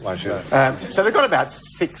won't shoot it. So they've got about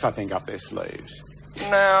 6, I think, up their sleeves.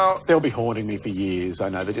 Now... They'll be haunting me for years, I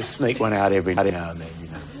know. They just sneak one out every now and then, you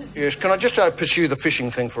know. Yes, can I just pursue the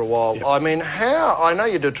fishing thing for a while? Yep. I mean, I know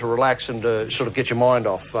you do it to relax and to sort of get your mind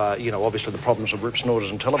off, obviously the problems of Rip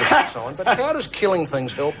Snorters and television and so on, but how does killing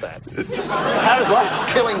things help that? How does what?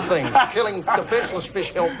 Killing things. Killing defenceless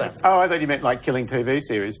fish help that. Oh, I thought you meant like killing TV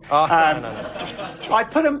series. No. Just... I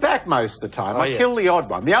put them back most of the time. I kill the odd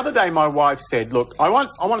one. The other day my wife said, look, I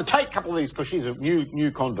want to take a couple of these, because she's a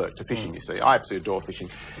new convert to fishing, you see. I absolutely adore fishing.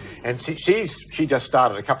 And she just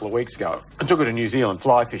started a couple of weeks ago and took her to New Zealand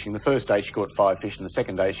fly fishing. The first day she caught 5 fish, and the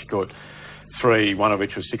second day she caught 3, one of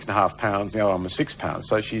which was 6.5 pounds, the other one was 6 pounds.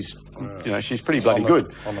 So she's, she's pretty bloody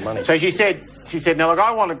good. On the money. So she said, now look, I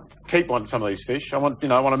want to keep on some of these fish. I want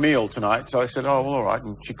a meal tonight. So I said, oh, well, all right.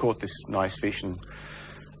 And she caught this nice fish, and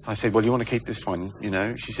I said, well, you want to keep this one?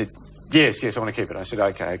 She said, yes, I want to keep it. I said,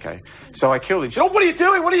 okay. So I killed it. She said, oh, what are you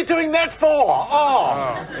doing? What are you doing that for?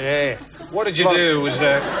 Oh yeah. What did you do?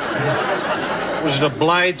 Was it a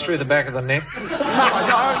blade through the back of the neck?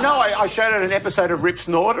 No, I showed her an episode of Rip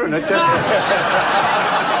Snorter, and it just...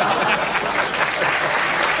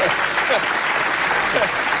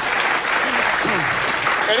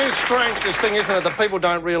 It is strange, this thing, isn't it, that people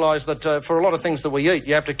don't realise that for a lot of things that we eat,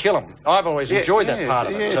 you have to kill them. I've always enjoyed that part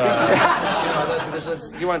of it.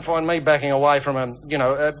 You won't find me backing away from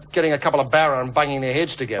getting a couple of barra and banging their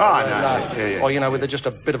heads together. Or, with just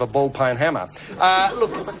a bit of a ball-peen hammer.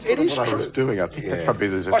 Look, it is true. What I was doing, I think probably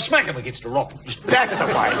there's a... I smack him against a rock. That's the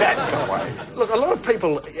way. Look, a lot of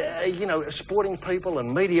people, sporting people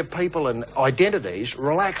and media people and identities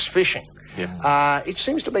relax fishing. It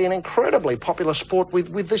seems to be an incredibly popular sport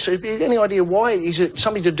with this. Have you any idea why? Is it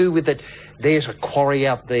something to do with that there's a quarry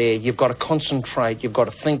out there, you've got to concentrate, you've got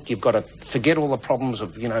to think, you've got to forget all the problems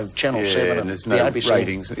of, Channel 7 and there's the no ABC.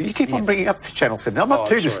 ratings. You keep on bringing up Channel 7. I'm not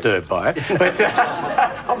too disturbed by it, but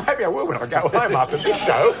maybe I will when I go home after this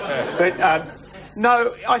show. But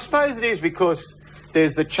no, I suppose it is because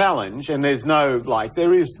there's the challenge, and there's no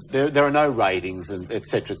there are no ratings and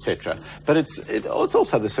etc. etc. But it's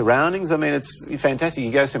also the surroundings. I mean, it's fantastic.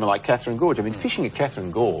 You go somewhere like Catherine Gorge. I mean, fishing at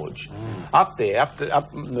Catherine Gorge, up there, up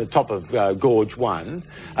the top of Gorge 1,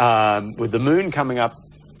 with the moon coming up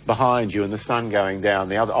behind you and the sun going down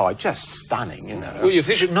the other. Oh, just stunning, Well, you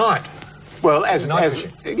fish at night. Well, as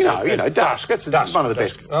dusk. That's one of the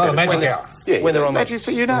best. Oh, the magic hour. Yeah, when they're on magic. So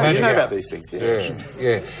you know about these things.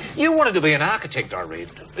 Yeah. You wanted to be an architect, I read.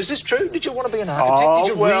 Is this true? Did you want to be an architect?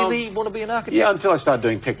 Did you really want to be an architect? Yeah, until I started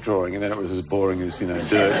doing tech drawing, and then it was as boring as dirt.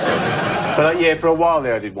 So. But for a while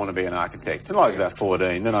there, I did want to be an architect. Until I was about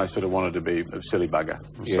 14, then I sort of wanted to be a silly bugger.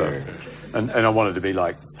 So, and I wanted to be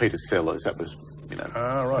like Peter Sellers. That was,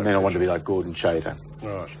 right. And then I wanted to be like Gordon Chater.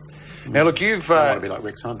 Right. Now, look, you've... I want to be like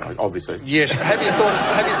Rex Hunt, obviously. Yes. Have you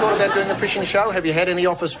thought about doing a fishing show? Have you had any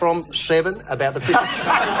offers from 7 about the fishing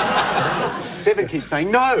show? 7 keeps saying,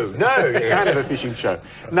 no, you can't have a fishing show.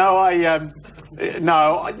 No, I'm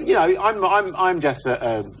just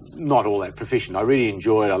not all that proficient. I really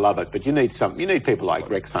enjoy it, I love it, but you need people like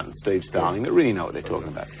Rex Hunt and Steve Starling that really know what they're talking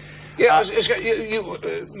about. Yeah, it'd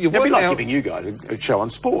be like giving you guys a show on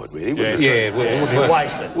sport, really, wouldn't it? It wouldn't work.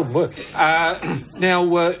 Wasted. Wouldn't work.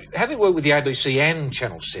 Now, having worked with the ABC and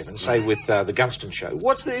Channel 7, say with the Gunston show,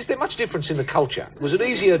 is there much difference in the culture? Was it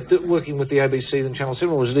easier working with the ABC than Channel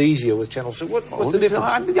 7, or was it easier with Channel 7? What's the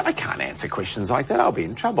difference? I can't answer questions like that. I'll be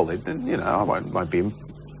in trouble. I won't be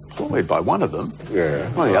employed by one of them. Yeah.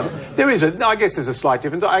 One or the other. I guess there's a slight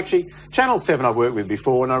difference. Actually, Channel 7 I've worked with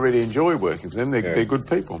before, and I really enjoy working with them. They're good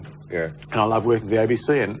people. Yeah. And I love working with the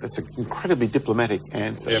ABC, and it's an incredibly diplomatic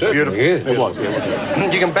answer. Yeah, beautiful. It was.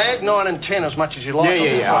 You can bag 9 and 10 as much as you like.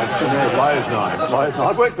 I've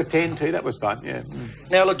worked for 10 too. That was fun. Yeah.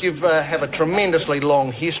 Now, look, you have a tremendously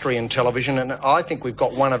long history in television, and I think we've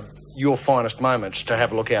got one of your finest moments to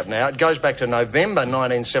have a look at now. It goes back to November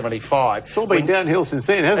 1975. It's all been downhill since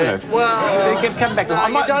then, hasn't it? Well... They kept coming back.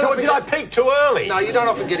 Did I peak too early? No, you don't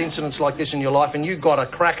often get incidents like this in your life, and you got a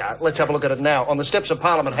cracker. Let's have a look at it now. On the steps of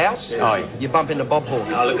Parliament House, you bump into Bob Hawke.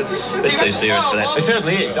 Oh, look, it's a bit too serious for that. It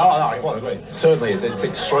certainly is. Oh, no, I quite agree. It certainly is. It's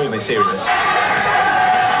extremely serious.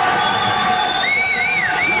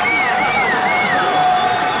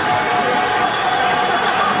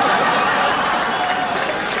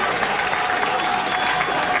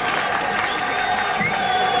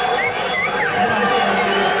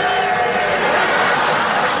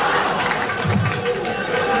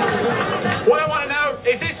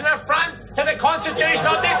 Constitution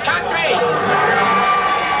of this country!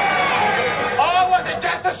 Or was it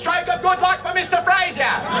just a stroke of good luck for Mr.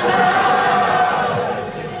 Fraser?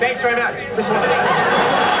 Thanks very much. This one.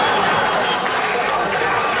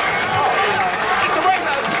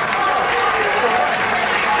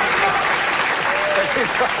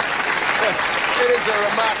 It is a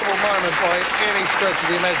remarkable moment by any stretch of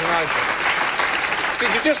the imagination.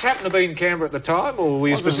 Did you just happen to be in Canberra at the time, or were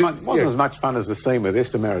you wasn't as much fun as the scene with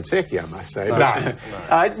Esther Maritseki, I must say.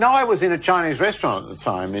 No, I was in a Chinese restaurant at the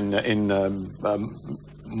time in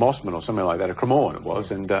Mossman or something like that, a Cremorne it was,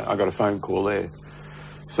 and I got a phone call there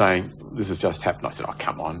saying, this has just happened. I said, oh,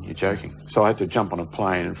 come on, you're joking. So I had to jump on a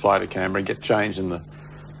plane and fly to Canberra and get changed in the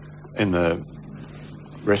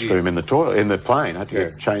restroom in the plane. I had to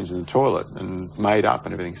get changed in the toilet and made up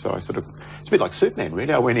and everything. So I sort of, it's a bit like Superman,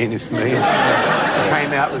 really. I went in instantly and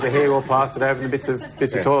came out with the hair all plastered over and bits of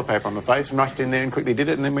toilet paper on my face and rushed in there and quickly did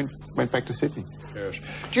it and then went back to Sydney. Yes.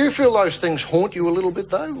 Do you feel those things haunt you a little bit,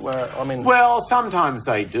 though? Well, sometimes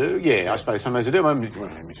they do. Yeah, I suppose sometimes they do. I mean,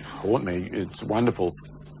 haunt me. It's wonderful.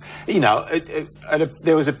 You know,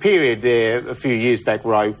 there was a period there a few years back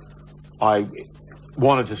where I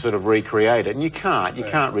wanted to sort of recreate it, and you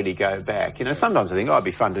can't really go back. You know, sometimes I think, it'd be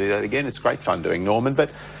fun to do that again. It's great fun doing Norman, but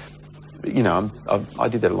you know, I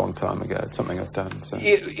did that a long time ago. It's something I've done. So.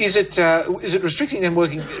 Is it restricting them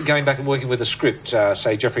going back and working with a script,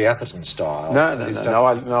 say Jeffrey Atherton style? No,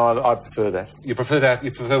 I prefer that. You prefer that?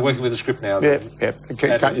 You prefer working with a script now? Yeah.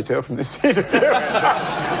 Can't you tell from this interference?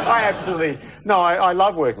 I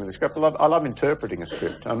love working with a script. I love interpreting a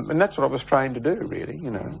script, and that's what I was trained to do, really.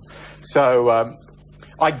 You know, so.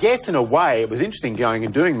 I guess in a way it was interesting going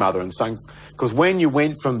and doing Mother and Son, because when you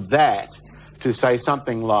went from that to say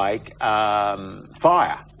something like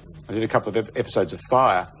Fire, I did a couple of episodes of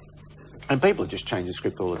Fire, And people just change the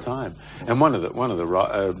script all the time. And one of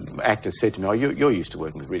the actors said to me, "Oh, you're used to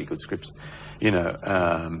working with really good scripts, you know,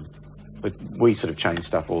 but we sort of change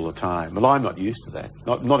stuff all the time." Well, I'm not used to that.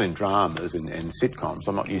 Not in dramas and sitcoms.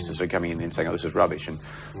 I'm not used to sort of coming in and saying, "Oh, this is rubbish," and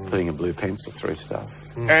putting a blue pencil through stuff.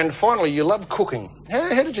 And finally, you love cooking.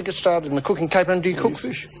 How did you get started in the cooking cape, and do you cook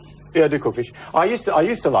fish? Yeah, I do cook fish. I used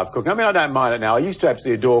to love cooking. I mean, I don't mind it now. I used to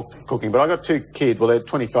absolutely adore cooking, but I got 2 kids. Well, they're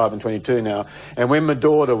 25 and 22 now. And when my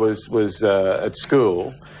daughter was at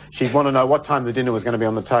school, she'd want to know what time the dinner was going to be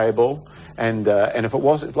on the table. And if it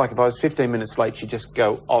wasn't, like if I was 15 minutes late, she'd just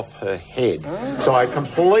go off her head. So I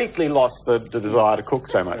completely lost the desire to cook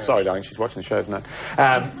so much. Sorry, darling, she's watching the show tonight.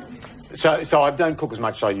 So I don't cook as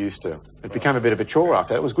much as I used to. It became a bit of a chore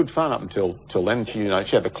after that. It was good fun up until then. She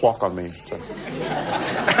had the clock on me. So.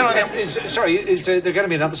 Is there going to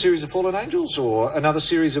be another series of Fallen Angels or another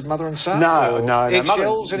series of Mother and Son? No.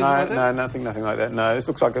 Eggshells, anything like that? No, nothing like that. No, this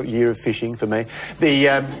looks like a year of fishing for me.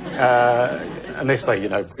 Unless they,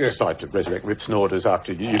 decide to resurrect Rip Snorters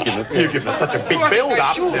after you've given it such a big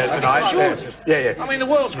build-up tonight. Yeah. I mean, the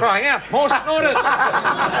world's crying out, more Snorters!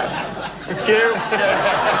 Thank you.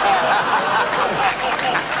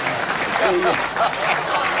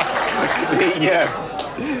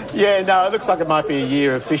 No, it looks like it might be a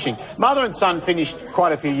year of fishing. Mother and Son finished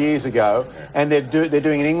quite a few years ago, and they're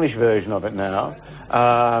doing an English version of it now.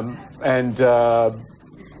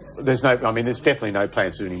 There's definitely no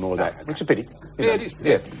plans to do any more of that, which is a pity. It is.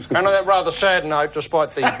 Yeah. And on that rather sad note,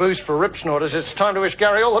 despite the boost for Rip Snorters, it's time to wish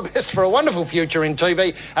Garry all the best for a wonderful future in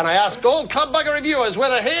TV. And I ask all Club Buggery viewers,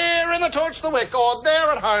 whether here in the Torch the Wick or there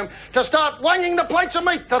at home, to start wanging the plates of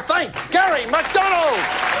meat to thank Garry McDonald.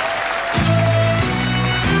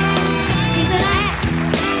 He's an act.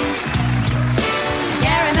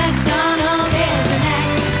 Garry McDonald is an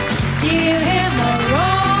act. Give him a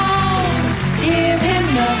role. Give him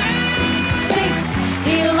the space.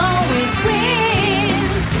 He'll always win.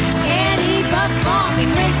 Any performing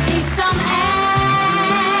race, he's some act.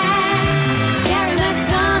 Garry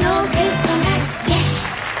McDonald is some act. Yeah.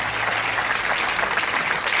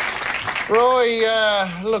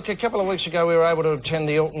 Roy, look, a couple of weeks ago we were able to attend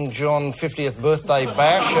the Elton John 50th birthday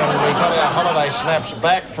bash, and we got our holiday snaps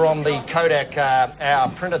back from the Kodak our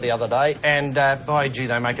printer the other day, and by gee,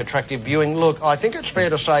 they make attractive viewing. Look, I think it's fair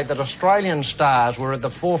to say that Australian stars were at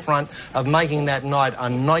the forefront of making that night a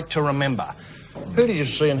night to remember. Who did you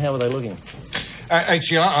see and how were they looking?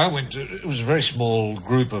 Actually, I went to, it was a very small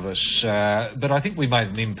group of us, but I think we made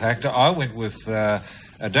an impact. I went with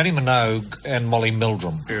Danny Minogue and Molly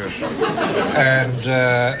Meldrum. Yes. And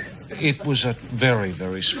it was a very,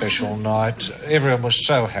 very special night. Everyone was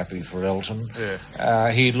so happy for Elton.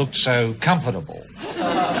 Yeah. He looked so comfortable.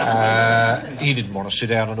 He didn't want to sit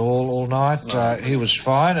down at all night. No. He was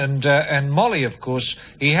fine. And Molly, of course,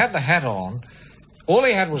 he had the hat on. All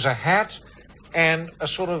he had was a hat and a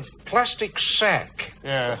sort of plastic sack,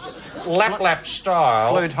 lap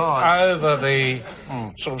style, flute high over the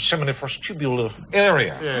sort of seminiferous tubular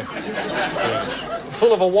area,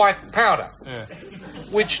 full of a white powder,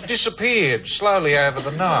 which disappeared slowly over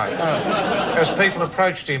the night as people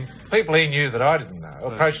approached him. People he knew that I didn't know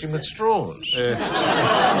approached him with straws.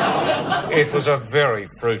 It was a very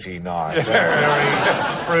fruity night, a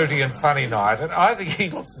very fruity and funny night, and I think he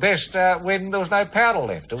looked best when there was no powder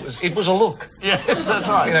left. It was a look. Yes, that's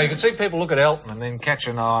right. You could see people look at Elton and then catch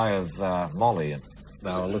an eye of Molly, and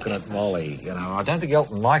they were looking at Molly. I don't think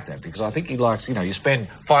Elton liked that, because I think he likes, you spend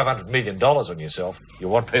 $500 million on yourself, you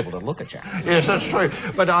want people to look at you. Yes, that's true.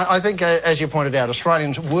 But I think, as you pointed out,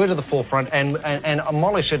 Australians were to the forefront, and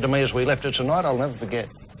Molly said to me as we left it tonight, I'll never forget.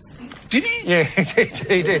 Did he? Yeah,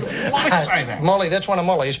 he did. Why say that? Molly, that's one of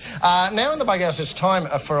Molly's. Now in the Bughouse, it's time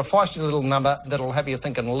for a feisty little number that'll have you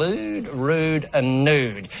thinking lewd, rude and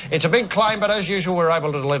nude. It's a big claim, but as usual, we're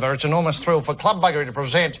able to deliver. It's an enormous thrill for Club Buggery to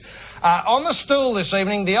present on the stool this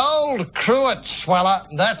evening, the old cruet sweller,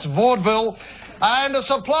 that's vaudeville, and to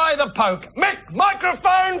supply the poke, Mick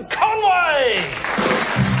Microphone Conway!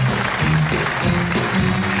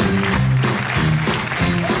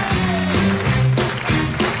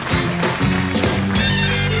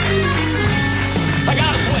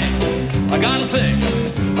 I gotta sing,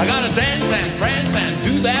 I gotta dance and prance and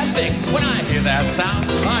do that thing. When I hear that sound,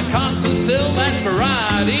 my conscience still, that's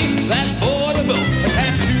variety, that's vaudeville. A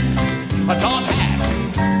tattoo, a tall hat,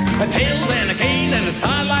 a tails and a cane, and it's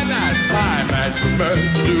tied like that. I'm at your mercy,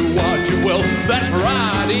 do what you will. That's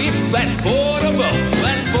variety, that's vaudeville,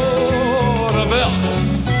 that's vaudeville.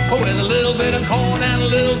 With a little bit of corn and a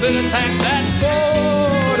little bit of tack, that's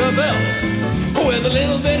vaudeville. With a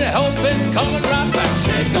little bit of help, it's coming right back.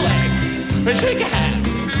 Shake a leg. Shake your hand,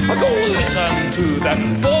 Go listen to that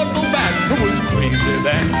vaudeville band who was crazy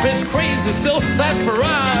then. It's crazy still, that's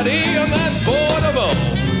variety and that's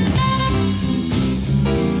vaudeville.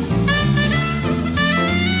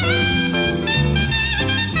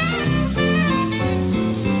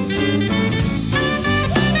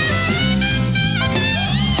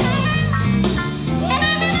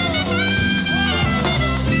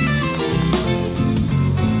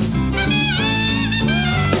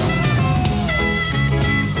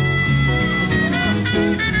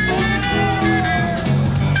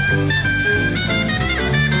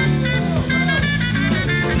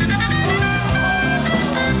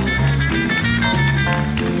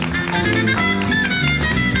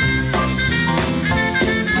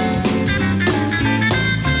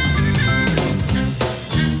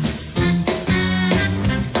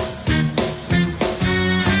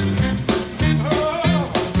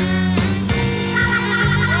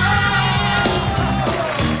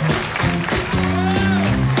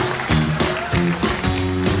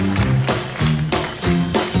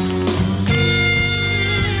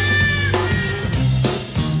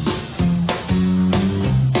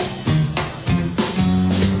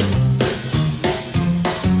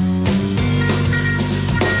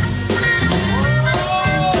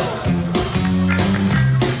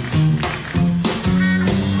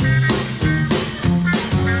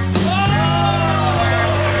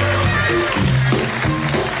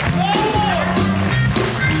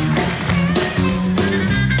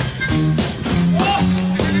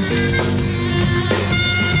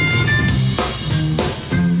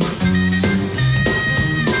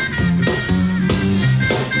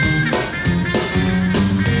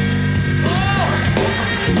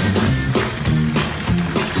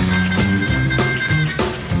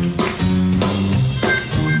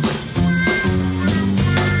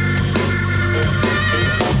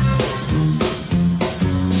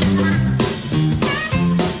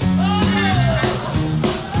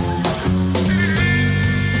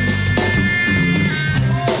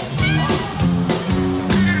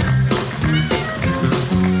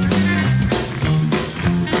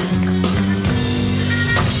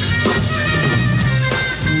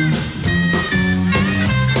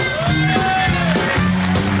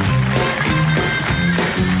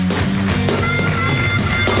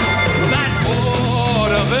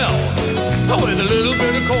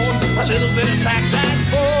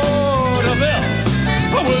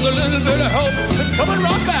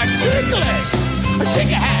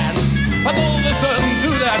 Shake a hand, I go listen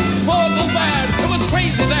to that vaudeville band. It was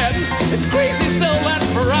crazy then, it's crazy still, that's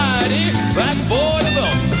variety, that's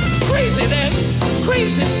vaudeville. Crazy then,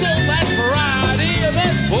 crazy still, that's variety,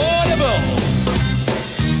 that's vaudeville.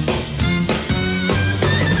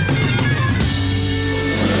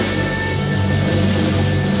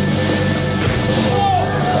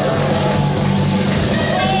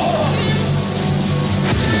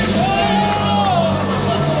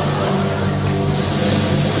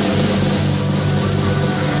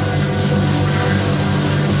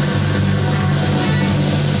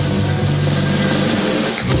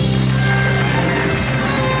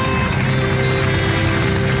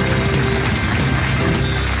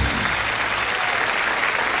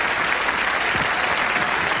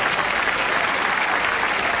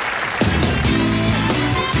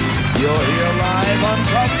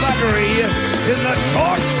 Buggery in the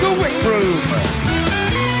Torch the Wick Room.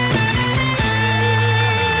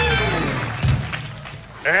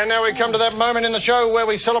 And now we come to that moment in the show where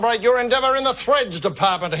we celebrate your endeavour in the Threads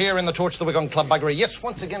department here in the Torch the Wick on Club Buggery. Yes,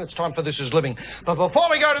 once again, it's time for This Is Living. But before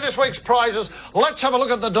we go to this week's prizes, let's have a look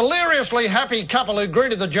at the deliriously happy couple who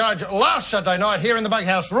greeted the judge last Saturday night here in the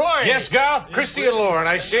Bughouse. Roy. Yes, Garth, Christy and Lauren,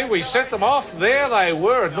 HG, we sent them off. There they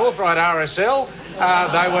were at North Ryde RSL.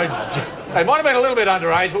 They might have been a little bit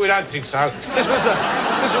underage, but we don't think so. This was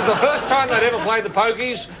the first time they'd ever played the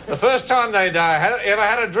pokies, the first time they'd ever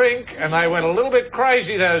had a drink, and they went a little bit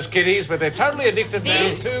crazy, those kiddies, but they're totally addicted now to...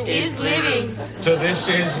 This is living. To This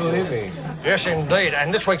Is Living. Yes, indeed.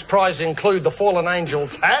 And this week's prizes include the Fallen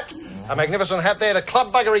Angels hat, a magnificent hat there, the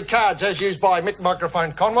Club Buggery cards as used by Mick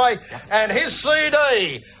Microphone Conway, and his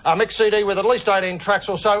CD, a mixed CD with at least 18 tracks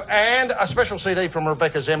or so, and a special CD from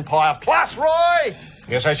Rebecca's Empire. Plus, Roy...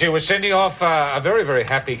 Yes, actually, we're sending off a very, very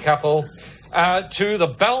happy couple to the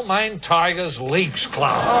Balmain Tigers Leagues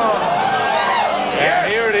Club. Oh,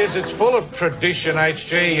 yes. Here it is. It's full of tradition,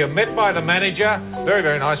 HG. You're met by the manager. Very,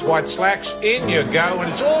 very nice white slacks. In you go. And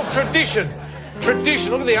it's all tradition.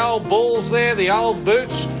 Tradition. Look at the old balls there, the old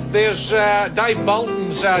boots. There's Dave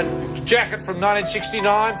Bolton's silk jacket from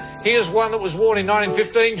 1969. Here's one that was worn in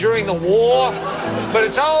 1915 during the war. But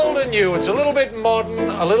it's old and new. It's a little bit modern,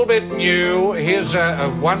 a little bit new. Here's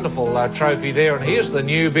a wonderful trophy there, and here's the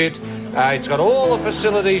new bit. It's got all the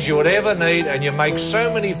facilities you would ever need, and you make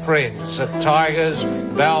so many friends at Tigers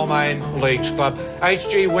Balmain Leagues Club.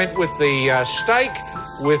 HG went with the steak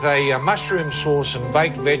with a mushroom sauce and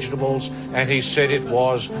baked vegetables, and he said it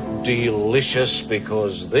was delicious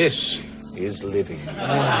because this is living.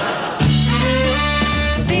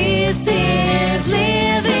 This is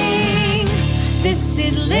living. This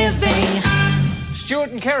is living.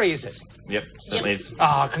 Stuart and Kerry, is it? Yep, certainly is.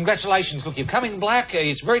 Ah, congratulations. Look, you've come in black.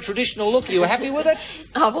 It's a very traditional look. Are you happy with it?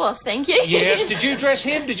 I was, thank you. Yes. Did you dress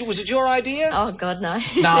him? Was it your idea? Oh, God, no.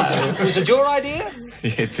 No. Was it your idea?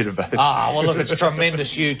 Yeah, a bit of both. Ah, well, look, it's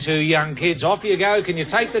tremendous, you two young kids. Off you go. Can you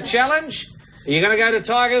take the challenge? Are you going to go to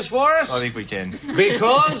Tigers for us? I think we can.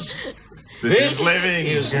 Because this is living.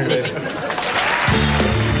 Is living.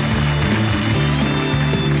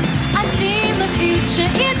 I've seen the future,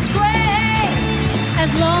 it's great.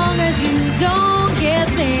 As long as you don't get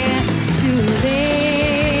there too late.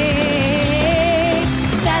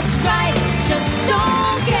 That's right, just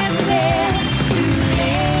don't get there too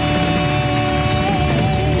late.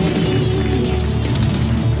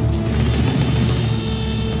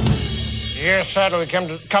 Yes, sadly, we come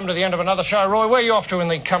to the end of another show. Roy, where are you off to in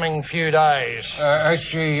the coming few days?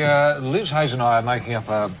 Actually, Liz Hayes and I are making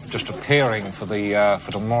up just a pairing for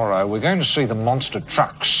tomorrow. We're going to see the monster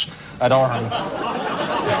trucks at Oran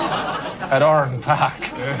Park.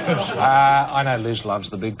 I know Liz loves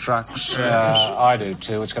the big trucks. I do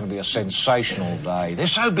too. It's going to be a sensational day. They're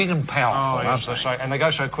so big and powerful. Oh, yes, and they go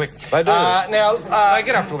so quick. They do. Now, they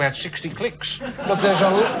get up to about 60 clicks. Look,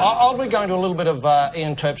 I'll be going to a little bit of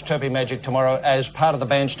Ian Terp's Terpy magic tomorrow as part of the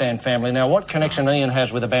Bandstand family. Now, what connection Ian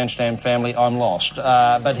has with the Bandstand family, I'm lost.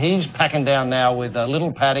 But he's packing down now with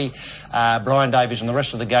little Paddy, Brian Davies and the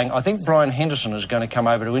rest of the gang. I think Brian Henderson is going to come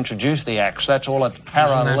over to introduce the acts. That's all at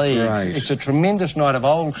Para Leagues. It's a tremendous night of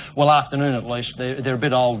old, well, afternoon at least. They're a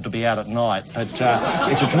bit old to be out at night, but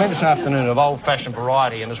it's a tremendous afternoon of old-fashioned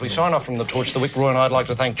variety. And as we sign off from the Torch, the Wick, Roy and I'd like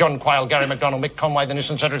to thank John Quayle, Garry McDonald, Mick Conway, the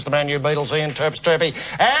Nissan Cedrics, the brand new Beatles, Ian Terp's Terpy,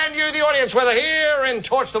 and you, the audience, whether here in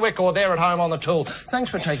Torch the Wick or there at home on the Tool.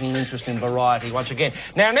 Thanks for taking an interest in variety once again.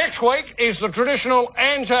 Now, next week is the traditional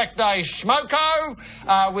Anzac Day Smoko,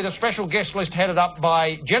 with a special guest list headed up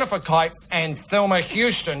by Jennifer Kite and Thelma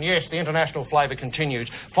Houston. Yes, the international flavour continues.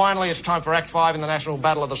 Finally, it's time for Act 5 in the National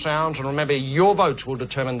Battle of the Sounds, and remember, your votes will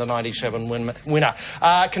determine the 97 winner.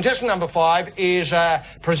 Contestant number 5 is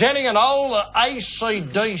presenting an old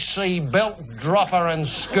AC/DC belt dropper and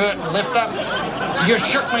skirt lifter. You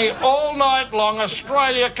shook me all night long.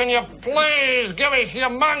 Australia, can you please give a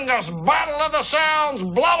humongous Battle of the Sounds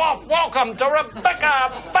blow-off welcome to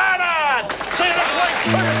Rebecca Barnard. See you next week.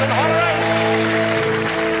 Ferguson Honorace.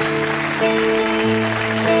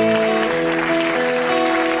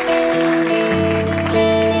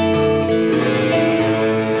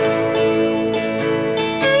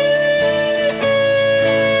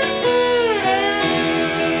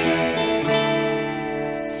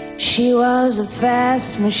 She was a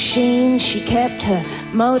fast machine, she kept her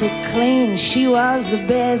motor clean. She was the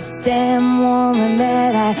best damn woman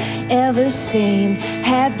that I ever seen.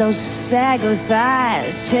 Had those sagless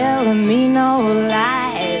eyes, telling me no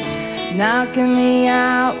lies, knocking me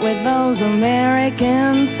out with those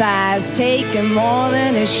American thighs, taking more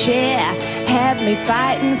than a share, had me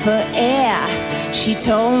fighting for air. She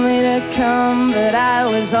told me to come, but I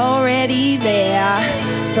was already there.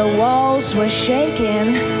 The walls were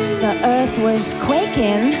shaking, the earth was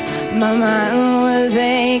quaking, my mind was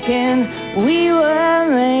aching, we were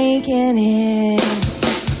making it.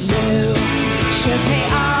 You shook me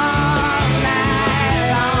all night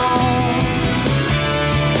long.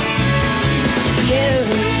 You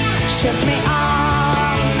shook me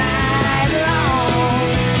all night long.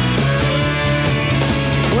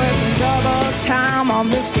 Working double time on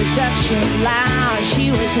the seduction line.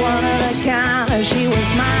 She was one of a kind, she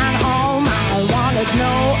was mine, all mine. Wanted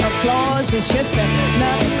no applause, it's just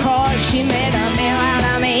another cause. She made a meal out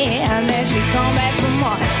of me, and then she come back for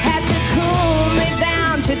more. Had to cool me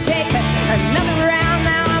down to take another round.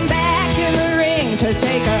 Now I'm back in the ring to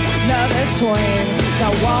take another swing.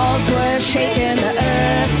 The walls were shaking, the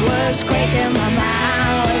earth was quaking, my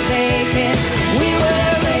mind was aching. We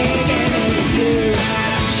were